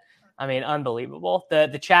bet? I mean, unbelievable.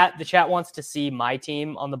 The chat wants to see my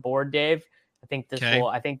team on the board, Dave. I think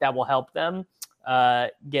that will help them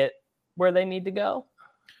get where they need to go.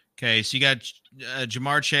 Okay, so you got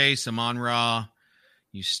Jamar Chase, Amon-Ra.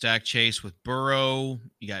 You stack Chase with Burrow.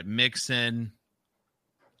 You got Mixon.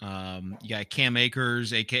 You got Cam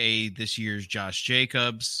Akers, a.k.a. this year's Josh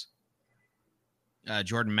Jacobs.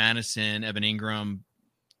 Jordan Madison, Evan Ingram,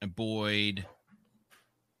 Boyd,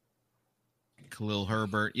 Khalil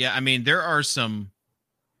Herbert. Yeah, I mean, there are some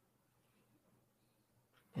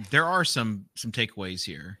takeaways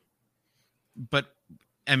here. But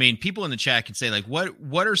I mean, people in the chat can say, like,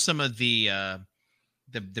 what are some of the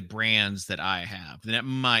brands that I have that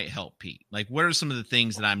might help Pete? Like, what are some of the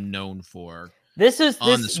things that I'm known for? This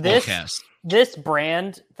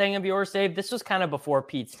brand thing of yours, Dave. This was kind of before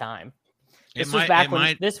Pete's time. This was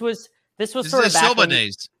sort of back Silva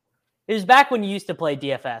days. It was back when you used to play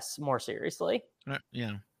DFS more seriously.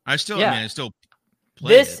 Yeah, I still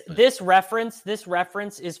play this reference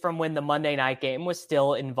is from when the Monday night game was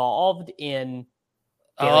still involved in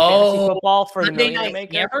daily fantasy football for the Millionaire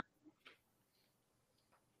Maker.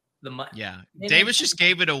 Davis just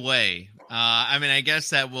gave it away. I mean, I guess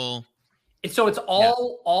that will. So it's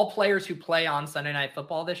all players who play on Sunday Night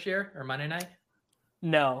Football this year or Monday night.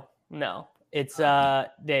 No. It's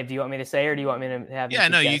Dave. Do you want me to say, or do you want me to have? Yeah,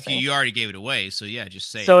 no, you already gave it away, so yeah,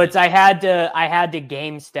 just say. So I had to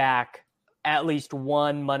game stack at least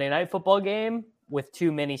one Monday Night Football game with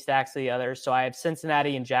 2 mini stacks of the others. So I have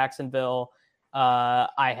Cincinnati and Jacksonville.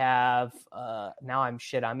 I have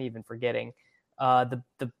I'm even forgetting. The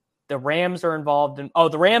Rams are involved in. Oh,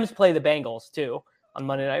 the Rams play the Bengals too on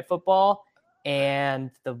Monday Night Football,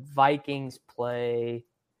 and the Vikings play.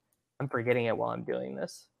 I'm forgetting it while I'm doing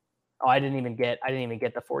this. Oh, I didn't even get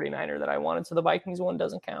the 49er that I wanted, so the Vikings one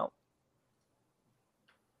doesn't count.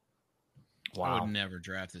 Wow. I would never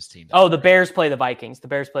draft this team. Oh, the Bears play the Vikings.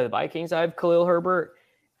 I have Khalil Herbert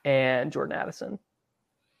and Jordan Addison.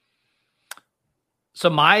 So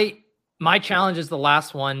my challenge is the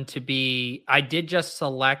last one to be, I did just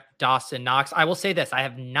select Dawson Knox. I will say this, I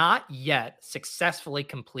have not yet successfully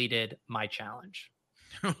completed my challenge.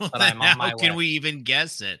 But I'm on my way. Can we even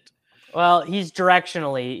guess it? Well, he's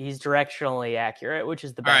directionally accurate, which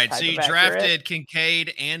is the best. All right, type so you of drafted accurate.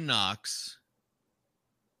 Kincaid and Knox.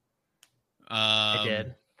 I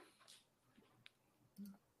did.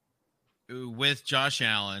 With Josh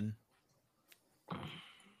Allen,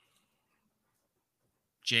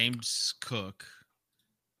 James Cook.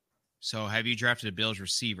 So have you drafted a Bills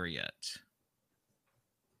receiver yet?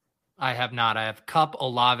 I have not. I have Kupp,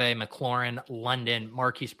 Olave, McLaurin, London,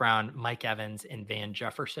 Marquise Brown, Mike Evans, and Van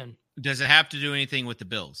Jefferson. Does it have to do anything with the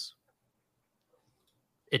Bills?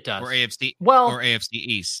 It does. Or AFC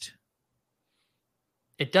East?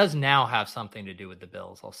 It does now have something to do with the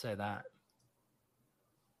Bills. I'll say that.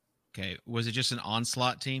 Okay. Was it just an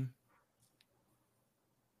onslaught team?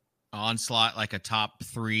 Onslaught, like a top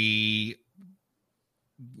 3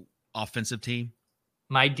 offensive team?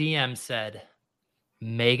 My DM said,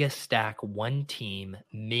 mega stack 1 team,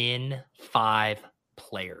 min 5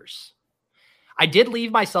 players. I did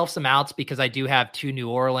leave myself some outs because I do have 2 New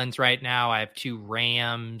Orleans right now. I have 2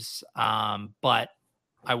 Rams, but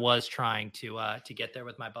I was trying to get there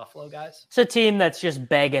with my Buffalo guys. It's a team that's just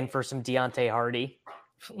begging for some Deontay Hardy.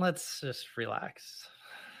 Let's just relax.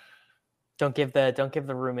 Don't give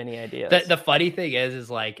the room any ideas. The funny thing is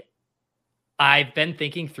like I've been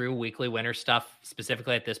thinking through weekly winner stuff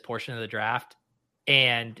specifically at this portion of the draft,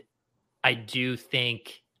 and I do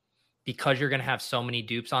think because you're going to have so many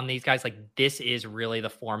dupes on these guys, like this is really the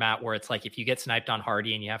format where it's like if you get sniped on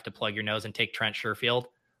Hardy and you have to plug your nose and take Trent Sherfield,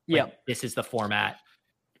 this is the format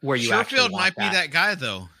where you Sherfield might be that guy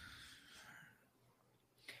though.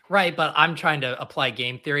 Right, but I'm trying to apply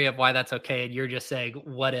game theory of why that's okay, and you're just saying,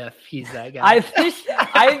 "What if he's that guy?" I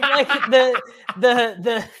like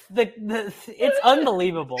the it's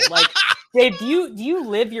unbelievable. Like, Dave, do you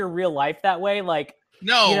live your real life that way? Like,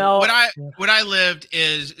 no. What I lived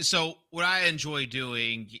is what I enjoy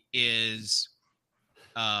doing is,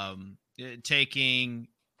 taking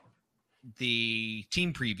the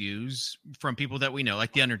team previews from people that we know,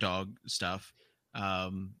 like the Underdog stuff.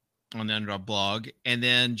 On the Underdog blog, and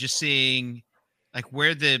then just seeing like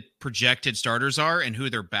where the projected starters are and who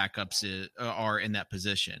their backups are in that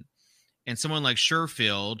position. And someone like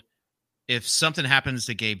Sherfield, if something happens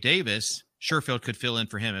to Gabe Davis, Sherfield could fill in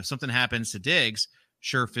for him. If something happens to Diggs,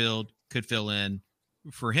 Sherfield could fill in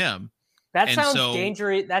for him. That sounds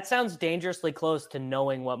dangerous. That sounds dangerously close to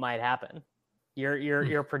knowing what might happen.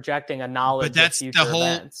 You're projecting a knowledge of future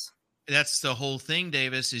events. That's the whole thing,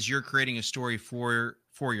 Davis, is you're creating a story for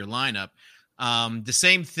your lineup. The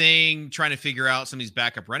same thing, trying to figure out some of these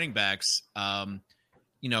backup running backs.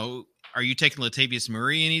 You know, are you taking Latavius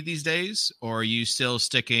Murray any of these days, or are you still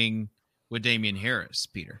sticking with Damian Harris,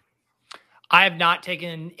 Peter? I have not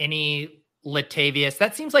taken any Latavius.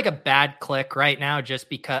 That seems like a bad click right now, just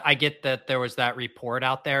because I get that there was that report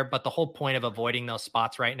out there, but the whole point of avoiding those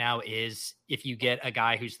spots right now is if you get a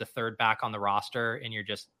guy who's the third back on the roster and you're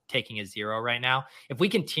just taking a zero right now. If we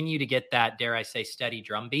continue to get that, dare I say, steady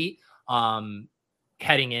drumbeat,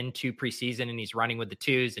 heading into preseason, and he's running with the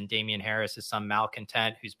twos, and Damian Harris is some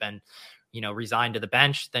malcontent who's been, you know, resigned to the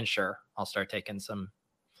bench, then sure, I'll start taking some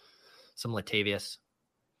Latavius.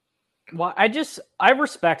 Well, I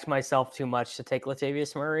respect myself too much to take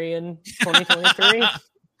Latavius Murray in 2023.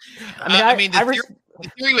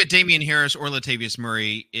 The theory with Damian Harris or Latavius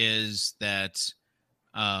Murray is that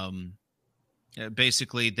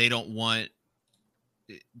basically they don't want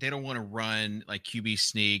to run like QB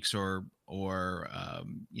sneaks or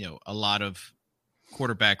you know, a lot of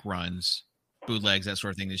quarterback runs, bootlegs, that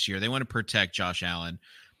sort of thing this year. They want to protect Josh Allen,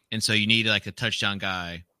 and so you need like a touchdown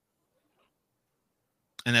guy.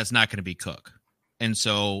 And that's not going to be Cook. And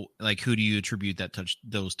so, like, who do you attribute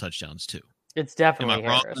those touchdowns to? It's definitely Am I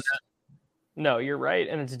wrong Harris. with that? No, you're right.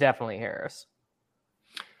 And it's definitely Harris.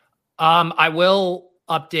 I will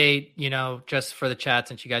update, you know, just for the chat,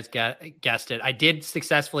 since you guys guessed it. I did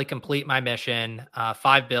successfully complete my mission.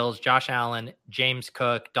 5 Bills, Josh Allen, James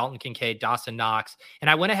Cook, Dalton Kincaid, Dawson Knox.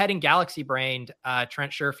 And I went ahead and galaxy brained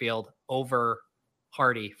Trent Sherfield over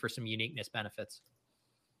Hardy for some uniqueness benefits.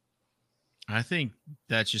 I think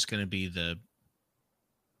that's just going to be the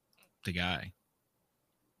guy.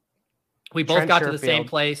 We both Trent got to Sherfield. the same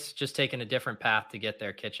place, just taking a different path to get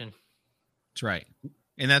there, Kitchen. That's right.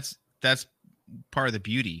 And that's part of the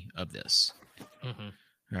beauty of this. Mm-hmm.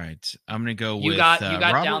 All right. I'm going to go You with got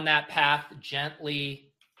Robert. down that path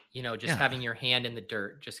gently, you know, just having your hand in the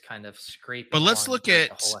dirt, just kind of scraping. But let's look at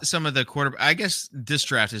the whole some of the quarterback. I guess this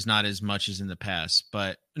draft is not as much as in the past,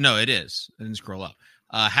 but no, it is. I didn't scroll up.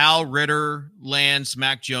 Hal, Ritter, Lance,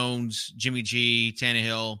 Mac Jones, Jimmy G,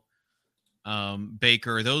 Tannehill,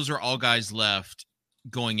 Baker. Those are all guys left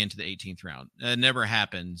going into the 18th round. It never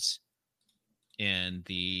happens in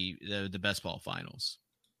the best ball finals.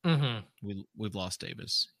 Mm-hmm. We've lost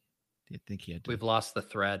Davis. I think he had. We've lost the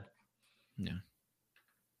thread. Yeah.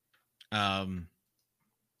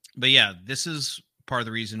 But yeah, this is part of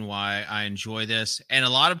the reason why I enjoy this. And a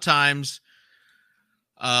lot of times,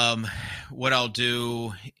 what I'll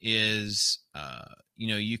do is, you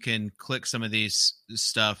know, you can click some of these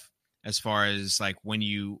stuff as far as like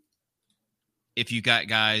if you got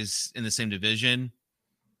guys in the same division,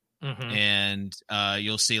 and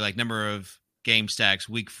you'll see like number of game stacks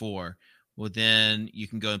week 4. Well, then you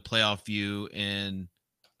can go in playoff view and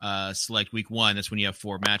select week 1. That's when you have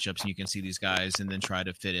 4 matchups and you can see these guys and then try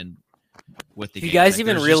to fit in with the Do you game. guys Like,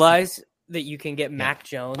 even there's realize that you can get Mac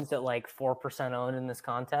Jones at like 4% owned in this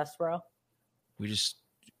contest, bro? We just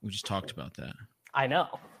talked about that. I know.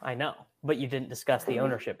 But you didn't discuss the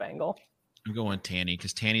ownership angle. I'm going Tanny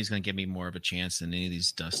because Tanny's going to give me more of a chance than any of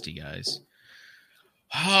these dusty guys.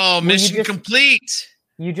 Oh, mission complete.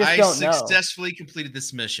 You just don't know. I successfully completed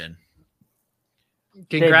this mission.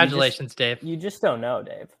 Congratulations, Dave. You just don't know,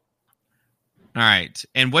 Dave. All right.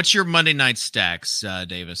 And what's your Monday night stacks,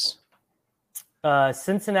 Davis?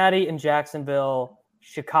 Cincinnati and Jacksonville,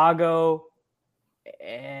 Chicago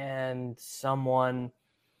and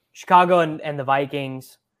Chicago and the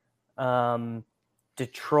Vikings,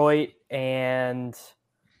 Detroit and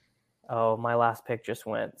my last pick just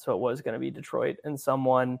went. So it was going to be Detroit and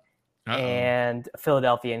someone. And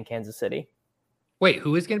Philadelphia and Kansas City. Wait,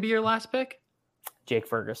 who is going to be your last pick? Jake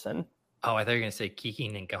Ferguson. Oh, I thought you were going to say Kiki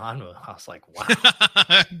Ngannou. I was like, wow.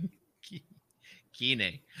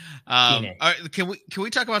 Kine. All right, can we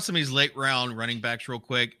talk about some of these late round running backs real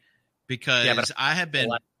quick? Because I have been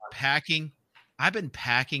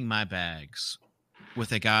packing my bags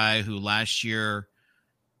with a guy who last year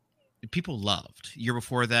people loved. Year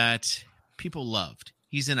before that, people loved.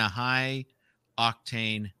 He's in a high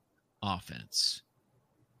octane offense.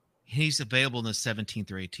 He's available in the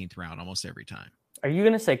 17th or 18th round almost every time. Are you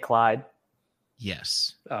going to say Clyde?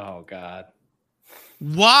 Yes. Oh, God.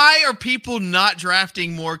 Why are people not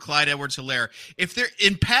drafting more Clyde Edwards-Helaire? If they're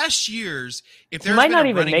in past years, if there he might not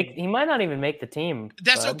even make the team.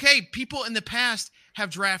 That's okay. People in the past have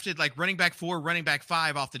drafted like running back 4, running back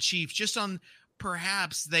 5 off the Chiefs, just on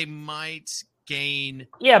perhaps they might gain.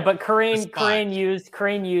 Yeah, but Crane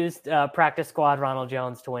used practice squad Ronald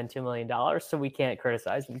Jones to win $2 million, so we can't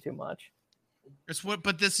criticize him too much.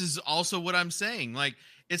 But this is also what I'm saying. Like,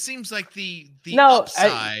 it seems like the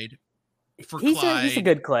upside for he's Clyde. He's a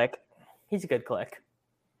good click. He's a good click.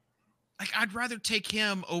 Like, I'd rather take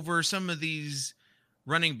him over some of these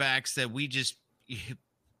running backs that we just,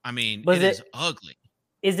 I mean, it is ugly.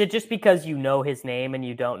 Is it just because you know his name and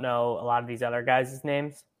you don't know a lot of these other guys'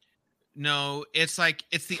 names? No, it's like,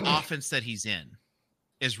 it's the offense that he's in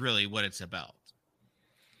is really what it's about.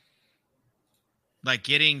 Like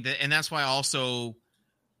getting and that's why also,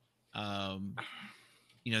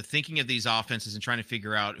 thinking of these offenses and trying to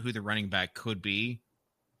figure out who the running back could be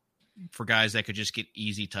for guys that could just get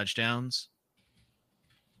easy touchdowns.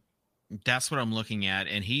 That's what I'm looking at.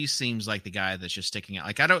 And he seems like the guy that's just sticking out.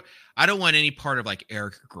 Like, I don't want any part of like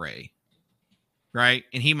Eric Gray. Right.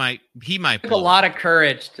 And he might took a lot of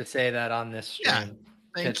courage to say that on this stream.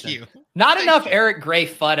 Yeah, thank you. Not enough Eric Gray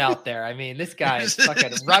FUD out there. I mean, this guy is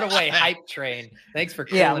fucking runaway hype train. Thanks for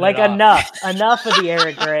like enough of the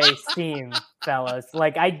Eric Gray steam, fellas.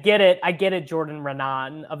 Like, I get it, Jordan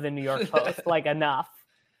Renan of the New York Post. Like, enough.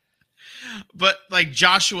 But like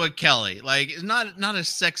Joshua Kelly, like, not a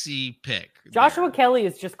sexy pick. Joshua Kelly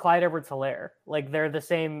is just Clyde Edwards-Helaire. Like, they're the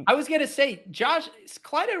same. I was gonna say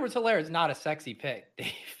Clyde Edwards-Helaire is not a sexy pick,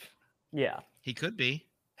 Dave. Yeah, he could be.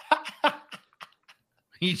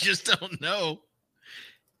 You just don't know.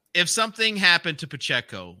 If something happened to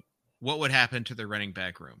Pacheco, what would happen to the running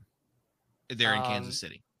back room there in Kansas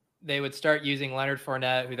City? They would start using Leonard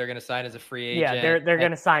Fournette, who they're going to sign as a free agent. Yeah, they're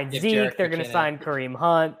going to sign Zeke. They're going to sign Kareem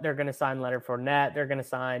Hunt. They're going to sign Leonard Fournette. They're going to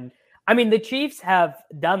sign. I mean, the Chiefs have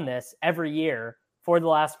done this every year for the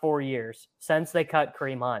last 4 years since they cut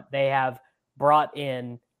Kareem Hunt. They have brought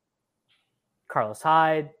in Carlos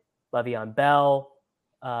Hyde, Le'Veon Bell,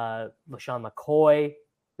 LaShawn McCoy.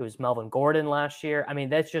 It was Melvin Gordon last year. I mean,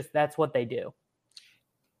 that's what they do.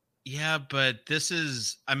 Yeah, but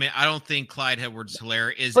I don't think Clyde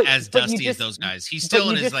Edwards-Helaire is as dusty as those guys. He's still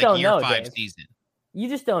in his year 5 season. You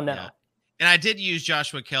just don't know. Yeah. And I did use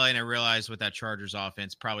Joshua Kelly, and I realized with that Chargers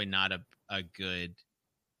offense, probably not a good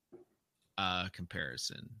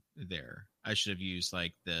comparison there. I should have used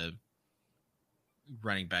like the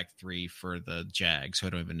running back 3 for the Jags, who I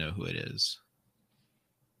don't even know who it is.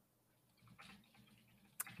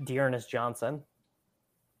 Dearness Johnson.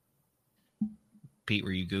 Pete,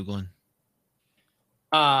 were you Googling?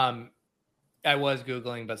 I was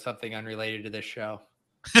Googling, but something unrelated to this show.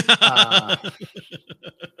 Thank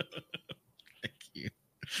you.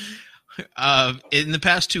 In the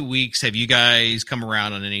past 2 weeks, have you guys come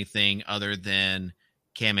around on anything other than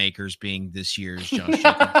Cam Akers being this year's Josh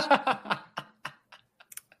Jacobs?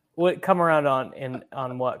 What come around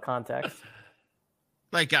on what context?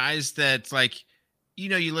 Like guys that like,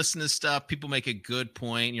 you listen to stuff, people make a good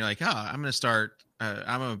point. And you're like, I'm going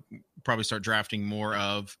to probably start drafting more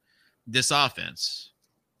of this offense.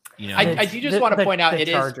 I do just want to point out it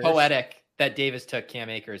Chargers. Is poetic that Davis took Cam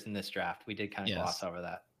Akers in this draft. We did kind of gloss over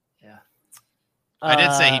that. Yeah. I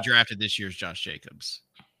did say he drafted this year's Josh Jacobs.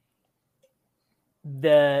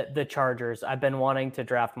 The Chargers. I've been wanting to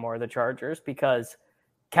draft more of the Chargers because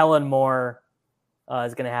Kellen Moore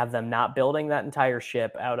is going to have them not building that entire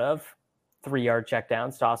ship out of 3-yard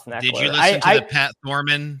checkdowns to Austin Eckler. Did you listen to the Pat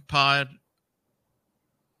Thorman pod?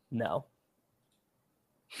 No.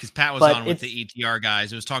 Because Pat was on with the ETR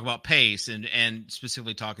guys. It was talking about pace and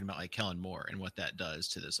specifically talking about like Kellen Moore and what that does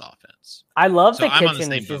to this offense. I love that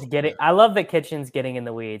Kitchen is just getting. I love that Kitchen's getting in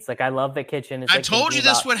the weeds. Like I love that Kitchen is. I told you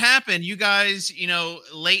this would happen. You guys,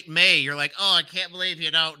 late May, you're like, oh, I can't believe you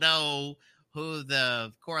don't know who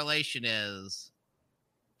the correlation is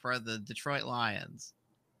for the Detroit Lions.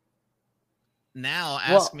 Now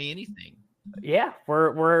ask me anything. Yeah,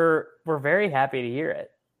 we're very happy to hear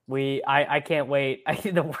it. I can't wait. I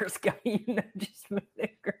think the worst guy just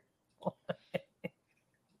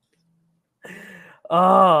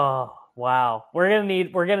Oh wow. We're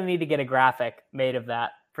gonna need to get a graphic made of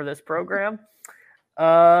that for this program.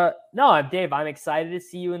 No, I'm Dave. I'm excited to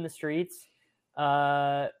see you in the streets.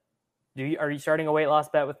 Are you starting a weight loss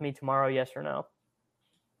bet with me tomorrow? Yes or no?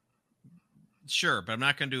 Sure, but I'm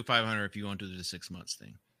not going to do 500 if you want to do the 6 months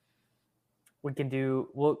thing. We can do.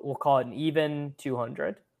 We'll call it an even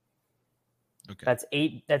 200. Okay. That's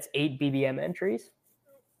eight BBM entries.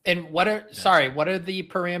 And what are the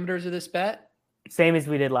parameters of this bet? Same as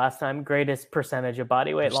we did last time. Greatest percentage of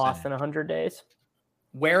body weight lost in 100 days.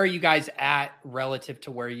 Where are you guys at relative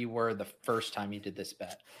to where you were the first time you did this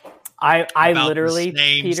bet? I literally,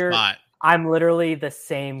 Peter. Spot. I'm literally the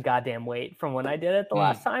same goddamn weight from when I did it the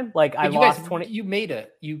last time. Like I lost 20. You made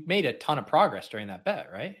a ton of progress during that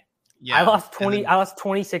bet, right? Yeah. I lost 20. I lost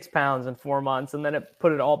 26 pounds in 4 months, and then it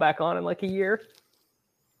put it all back on in like a year.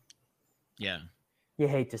 Yeah. You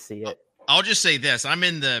hate to see it. I'll just say this: I'm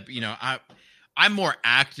in the. I'm more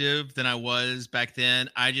active than I was back then.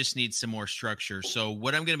 I just need some more structure. So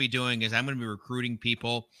what I'm going to be doing is I'm going to be recruiting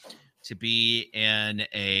people to be in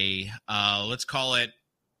a let's call it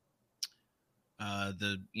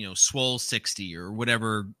the Swole 60 or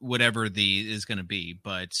whatever the is going to be,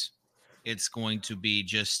 but it's going to be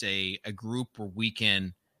just a group where we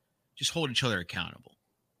can just hold each other accountable.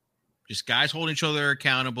 Just guys holding each other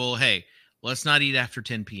accountable. Hey, let's not eat after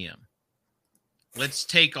 10 p.m. Let's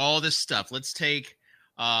take all this stuff. Let's take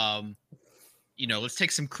let's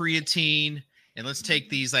take some creatine and let's take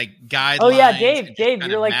these like guidelines. Oh yeah, Dave,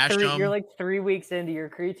 you're like 3 weeks into your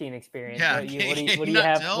creatine experience. Yeah, what do you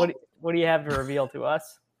have? What do you have to reveal to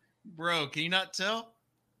us, bro? Can you not tell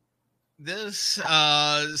this?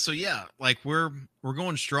 So yeah, like we're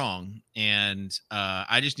going strong, and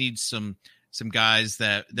I just need some guys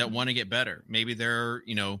that want to get better. Maybe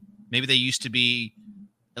maybe they used to be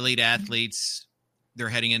elite athletes. They're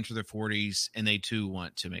heading into their 40s, and they too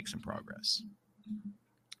want to make some progress.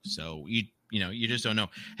 So you just don't know.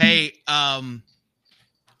 Hey, on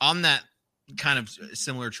that kind of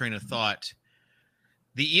similar train of thought,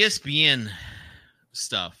 the ESPN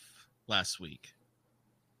stuff last week.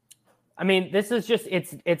 I mean, this is just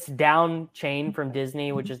it's down chain from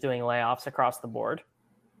Disney, which is doing layoffs across the board.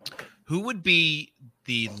 Who would be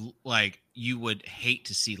the you would hate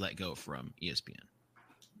to see let go from ESPN?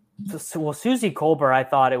 Well, Susie Colbert, I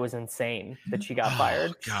thought it was insane that she got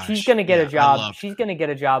fired. Gosh. She's going to get a job. She's going to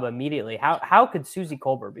get a job immediately. How could Susie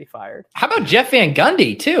Colbert be fired? How about Jeff Van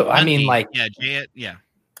Gundy too? I mean, yeah.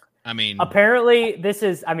 I mean, apparently this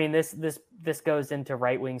goes into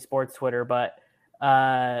right-wing sports Twitter, but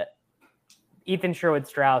Ethan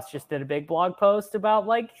Sherwood-Strauss just did a big blog post about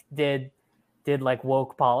did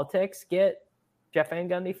woke politics get Jeff Van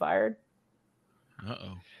Gundy fired?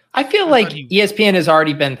 Uh-oh. I feel like ESPN has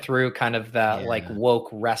already been through kind of that woke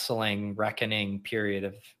wrestling reckoning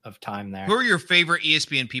period of time there. Who are your favorite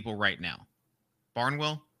ESPN people right now?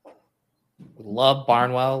 Barnwell? Love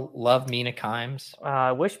Barnwell. Love Mina Kimes.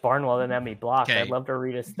 I wish Barnwell didn't have me blocked. Okay. I'd love to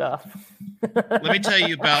read his stuff. Let me tell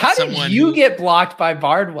you about How did you get blocked by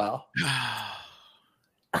Barnwell?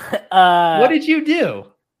 What did you do?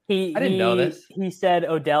 I didn't know this. He said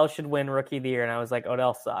Odell should win Rookie of the Year, and I was like,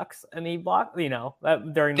 Odell sucks, and he blocked.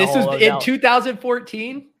 That during the this whole was Odell. in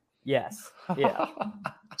 2014. Yes. Yeah.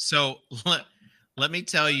 So let me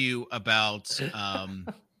tell you about.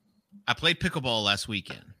 I played pickleball last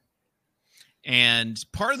weekend, and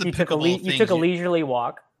part of the pickleball thing. You took a leisurely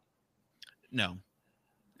walk. No,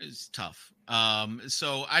 it's tough.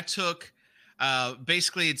 So I took.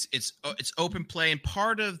 Basically, it's open play, and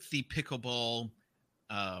part of the pickleball.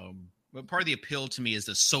 But part of the appeal to me is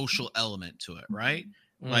the social element to it, right?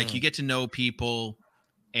 Like you get to know people.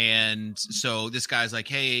 And so this guy's like,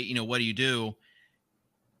 hey, what do you do?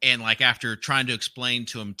 And after trying to explain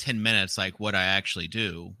to him 10 minutes, what I actually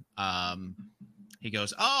do, he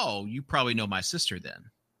goes, oh, you probably know my sister then.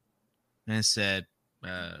 And I said,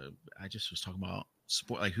 I just was talking about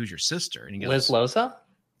sport. Who's your sister? And he goes, Liz Loza?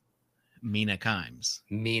 Mina Kimes.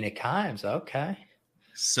 Mina Kimes. Okay.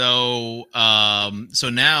 So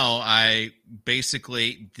now I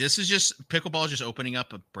basically, this is just pickleball, just opening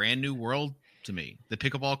up a brand new world to me. The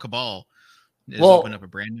pickleball cabal is opening up a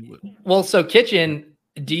brand new world. Well, so Kitchen,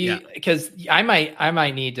 do you, because I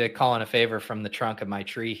might need to call in a favor from the trunk of my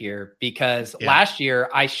tree here, because last year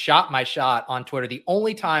I shot my shot on Twitter. The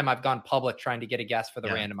only time I've gone public trying to get a guest for the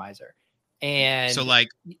randomizer. And so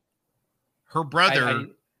her brother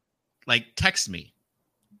texted me.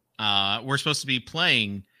 We're supposed to be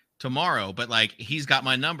playing tomorrow, but he's got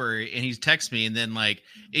my number and he's texted me, and then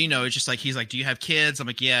it's just he's like, do you have kids? I'm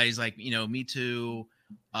like, yeah. He's like, me too.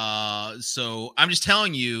 So I'm just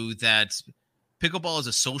telling you that pickleball is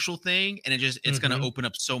a social thing, and it's going to open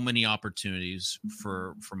up so many opportunities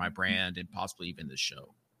for my brand and possibly even this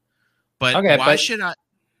show. But why should I?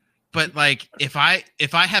 But if I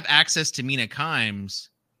have access to Mina Kimes,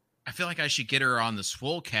 I feel like I should get her on the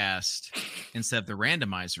Swolecast instead of the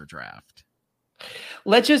randomizer draft.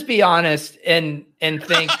 Let's just be honest and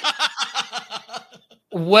think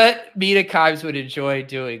what Mina Kimes would enjoy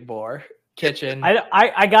doing more. Kitchen.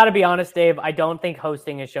 I got to be honest, Dave. I don't think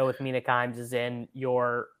hosting a show with Mina Kimes is in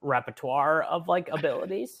your repertoire of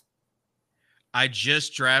abilities. I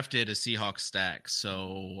just drafted a Seahawks stack,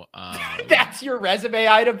 so that's your resume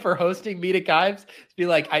item for hosting Mina Kimes. Be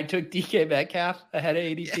like, I took DK Metcalf ahead of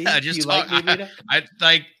ADT. Yeah, just I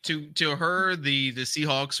like to her. The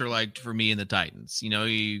Seahawks are for me and the Titans.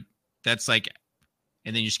 That's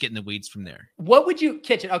and then you just get in the weeds from there. What would you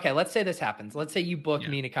Kitchen? Okay, let's say this happens. Let's say you book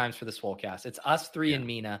Mina Kimes for the Swolecast. It's us three and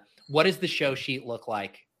Mina. What does the show sheet look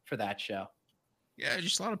like for that show? Yeah,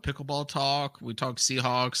 just a lot of pickleball talk. We talk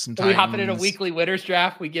Seahawks and Are we Titans. hopping in a weekly winners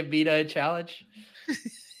draft? We give Mina a challenge.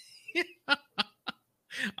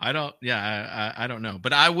 I don't know,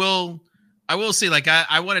 but I will see, like,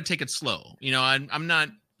 I want to take it slow. You know, I'm not,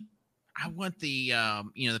 I want the,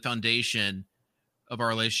 the foundation of our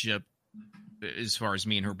relationship as far as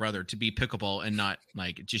me and her brother to be pickleball and not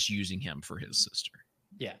like just using him for his sister.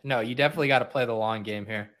 Yeah, no, you definitely got to play the long game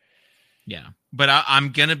here. Yeah. But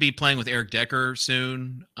I'm going to be playing with Eric Decker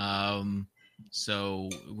soon. So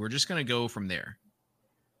we're just going to go from there.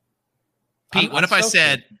 Pete, what if I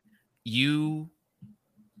said you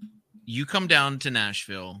come down to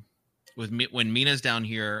Nashville with me when Mina's down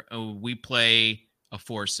here? We play a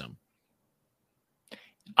foursome.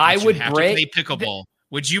 I would play pickleball.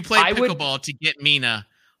 Would you play pickleball to get Mina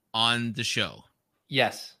on the show?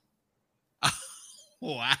 Yes.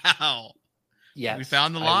 Wow. Yes. We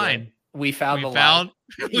found the line. We found the line.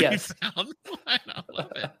 Yes. We found the line. I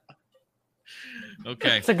love it.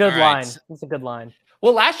 Okay. It's a good line. It's a good line.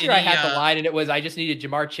 Well, last year I had the line, and it was I just needed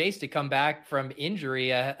Jamar Chase to come back from injury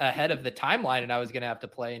ahead of the timeline, and I was going to have to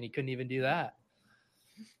play, and he couldn't even do that.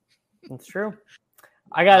 That's true.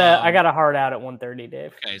 I got a hard out at 1:30,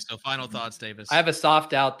 Dave. Okay, so final thoughts, Davis. I have a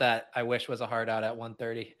soft out that I wish was a hard out at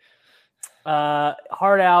 1:30.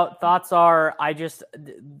 Hard out thoughts are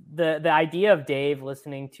the idea of Dave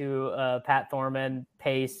listening to Pat Thorman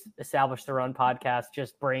Pace Establish the Run podcast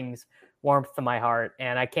just brings warmth to my heart,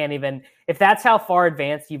 and I can't even, if that's how far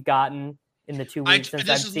advanced you've gotten in the 2 weeks since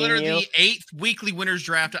I've seen you. This is literally the 8th weekly winners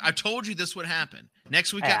draft. I told you this would happen.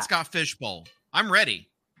 Next week at Scott Fishbowl. I'm ready.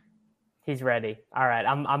 He's ready. All right,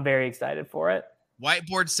 I'm very excited for it.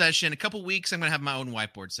 Whiteboard session. A couple weeks, I'm going to have my own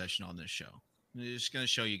whiteboard session on this show. I'm just going to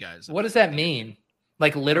show you guys. What does that mean?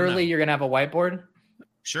 Like literally you're going to have a whiteboard?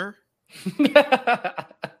 Sure.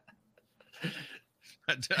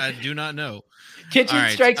 I do not know. Kitchen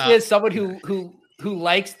strikes me as someone who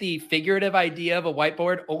likes the figurative idea of a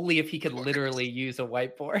whiteboard only if he could literally use a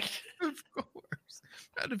whiteboard. Of course.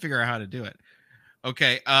 I had to figure out how to do it.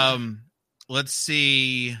 Okay. Let's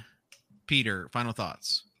see. Peter, final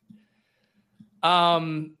thoughts.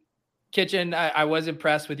 Kitchen, I was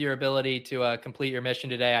impressed with your ability to complete your mission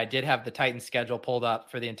today. I did have the Titans schedule pulled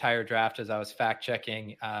up for the entire draft as I was fact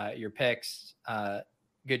checking your picks.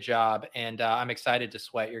 Good job. And I'm excited to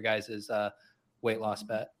sweat your guys' weight loss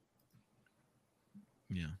bet.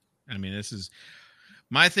 Yeah. I mean, this is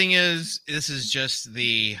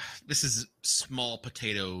small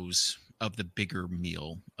potatoes of the bigger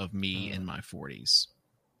meal of me in my 40s,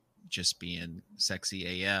 just being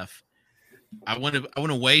sexy AF. I want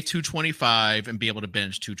to weigh 225 and be able to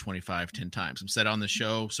bench 225 10 times. I'm set on the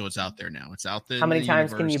show, so it's out there now. It's out there. How many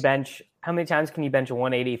times can you bench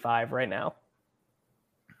 185 right now?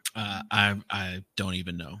 I don't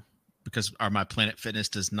even know, because my Planet Fitness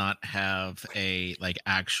does not have a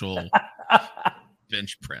actual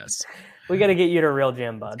bench press. We got to get you to Real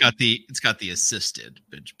Gym, bud. It's got the assisted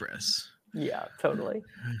bench press. Yeah, totally.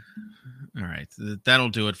 All right, that'll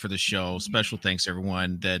do it for the show. Special thanks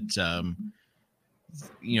everyone that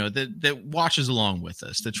that watches along with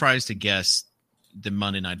us, that tries to guess the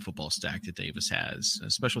Monday Night Football stack that Davis has. A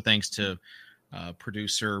special thanks to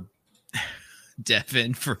producer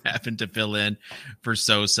Devin for having to fill in for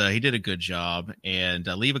Sosa. He did a good job. And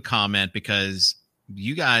leave a comment, because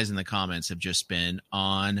you guys in the comments have just been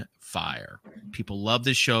on fire. People love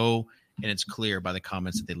the show, and it's clear by the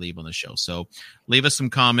comments that they leave on the show. So leave us some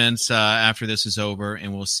comments after this is over,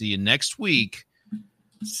 and we'll see you next week.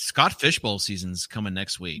 Scott Fishbowl season's coming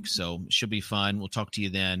next week, so it should be fun. We'll talk to you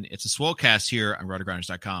then. It's a Swolecast here on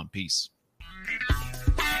RotoGrinders.com. Peace.